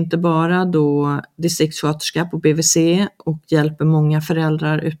är inte bara då distriktssköterska på BVC och hjälper många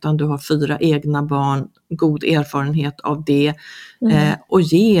föräldrar, utan du har 4 egna barn, god erfarenhet av det och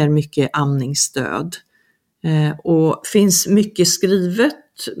ger mycket amningsstöd. Och finns mycket skrivet.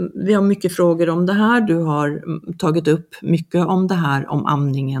 Vi har mycket frågor om det här. Du har tagit upp mycket om det här, om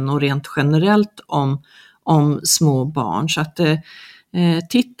amningen och rent generellt om små barn. Så att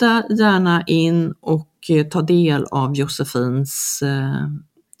titta gärna in och ta del av Josefins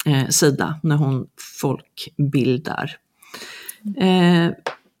sida när hon folkbildar.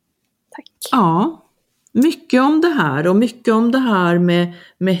 Tack. Ja, mycket om det här, och mycket om det här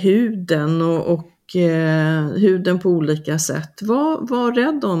med huden och huden på olika sätt. Var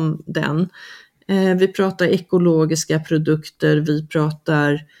rädd om den. Vi pratar ekologiska produkter, vi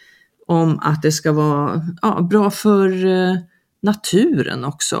pratar om att det ska vara bra för naturen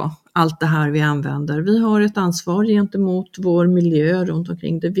också. Allt det här vi använder. Vi har ett ansvar gentemot vår miljö runt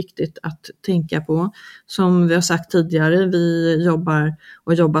omkring. Det är viktigt att tänka på. Som vi har sagt tidigare, vi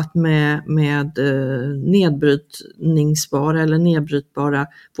har jobbat med nedbrytningsbara eller nedbrytbara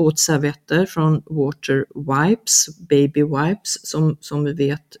våtservetter från Water Wipes, Baby Wipes, som vi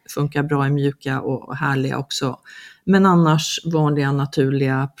vet funkar bra, i mjuka och härliga också. Men annars vanliga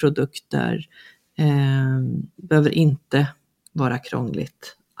naturliga produkter behöver inte vara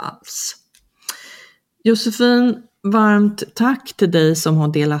krångligt alls. Josefin, varmt tack till dig som har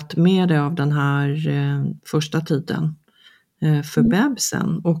delat med dig av den här första tiden för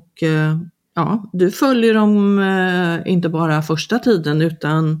bebisen. Och du följer dem inte bara första tiden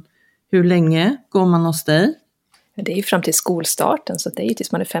utan Hur länge går man hos dig? Det är ju fram till skolstarten, så det är ju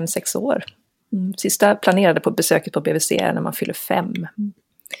tills man är 5-6 år. Sista planerade på besöket på BVC är när man fyller 5.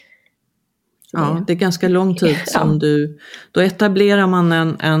 Ja, det är ganska lång tid som då etablerar man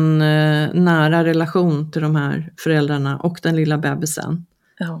en nära relation till de här föräldrarna och den lilla bebisen.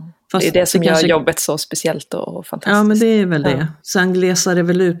 Ja, det är det som gör jobbet så speciellt och fantastiskt. Ja, men det är väl det. Sen glesar det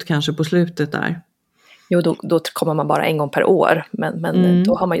väl ut kanske på slutet där. Jo, då kommer man bara en gång per år. Men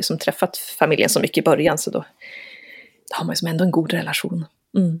då har man ju som träffat familjen så mycket i början, så då har man ju som ändå en god relation.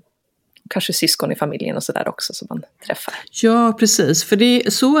 Kanske syskon i familjen och sådär också som man träffar. Ja, precis. För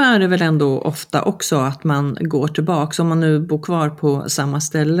så är det väl ändå ofta också att man går tillbaka. Om man nu bor kvar på samma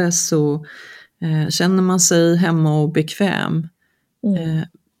ställe så känner man sig hemma och bekväm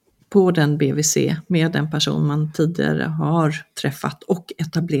på den BVC med den person man tidigare har träffat och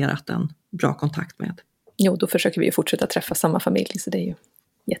etablerat en bra kontakt med. Jo, då försöker vi ju fortsätta träffa samma familj, så det är ju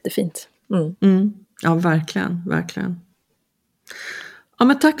jättefint. Ja, verkligen, verkligen. Ja,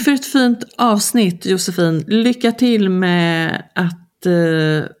 men tack för ett fint avsnitt, Josefin. Lycka till med att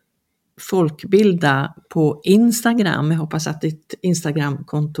folkbilda på Instagram. Jag hoppas att ditt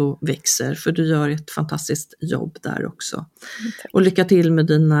Instagramkonto växer, för du gör ett fantastiskt jobb där också. Och lycka till med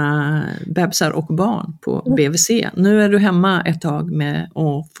dina bebisar och barn på BVC. Nu är du hemma ett tag med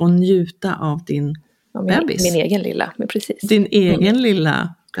att få njuta av din bebis. Min egen lilla, men precis. Din egen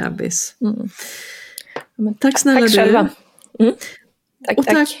lilla bebis. Tack snälla tack du. Själva.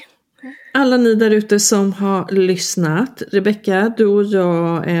 Tack alla ni där ute som har lyssnat. Rebecka, du och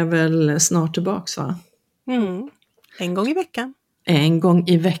jag är väl snart tillbaks, va? En gång i veckan. En gång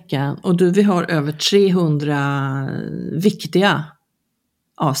i veckan. Och du, vi har över 300 viktiga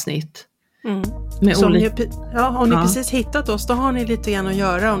avsnitt. Med om ni precis hittat oss, då har ni lite grann att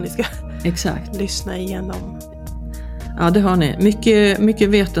göra om ni ska lyssna igenom. Ja, det har ni. Mycket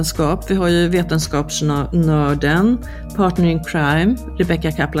vetenskap. Vi har ju vetenskapsnörden, Partner in Crime,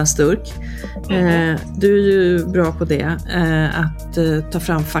 Rebecca Kaplan-Sturk. Du är ju bra på det. Att ta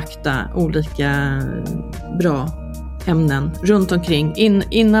fram fakta, olika bra ämnen runt omkring.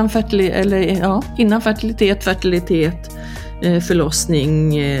 Innan fertilitet,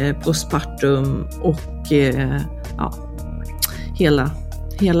 förlossning, postpartum och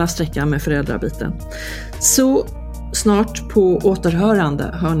hela sträckan med föräldrabiten. Så snart på återhörande,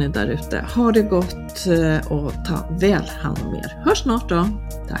 hör ni där ute. Ha det gott och ta väl hand om er. Hörs snart då.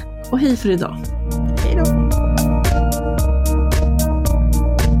 Tack och hej för idag. Hej då.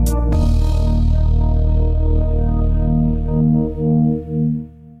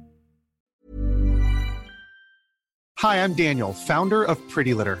 Hi, I'm Daniel, founder of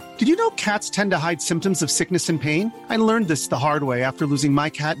Pretty Litter. Did you know cats tend to hide symptoms of sickness and pain? I learned this the hard way after losing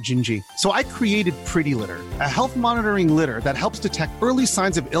my cat, Gingy. So I created Pretty Litter, a health monitoring litter that helps detect early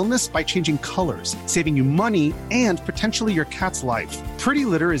signs of illness by changing colors, saving you money and potentially your cat's life. Pretty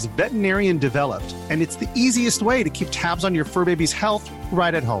Litter is veterinarian developed, and it's the easiest way to keep tabs on your fur baby's health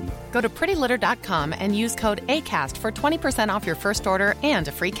right at home. Go to prettylitter.com and use code ACAST for 20% off your first order and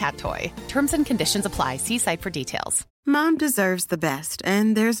a free cat toy. Terms and conditions apply. See site for details. Mom deserves the best,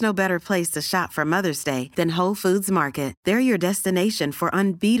 and there's no better place to shop for Mother's Day than Whole Foods Market. They're your destination for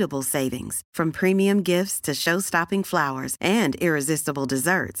unbeatable savings, from premium gifts to show-stopping flowers and irresistible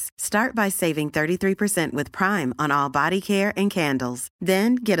desserts. Start by saving 33% with Prime on all body care and candles.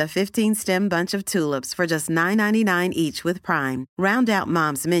 Then get a 15-stem bunch of tulips for just $9.99 each with Prime. Round out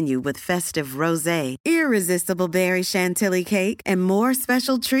Mom's menu with festive rosé, irresistible berry chantilly cake, and more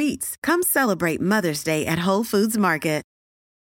special treats. Come celebrate Mother's Day at Whole Foods Market.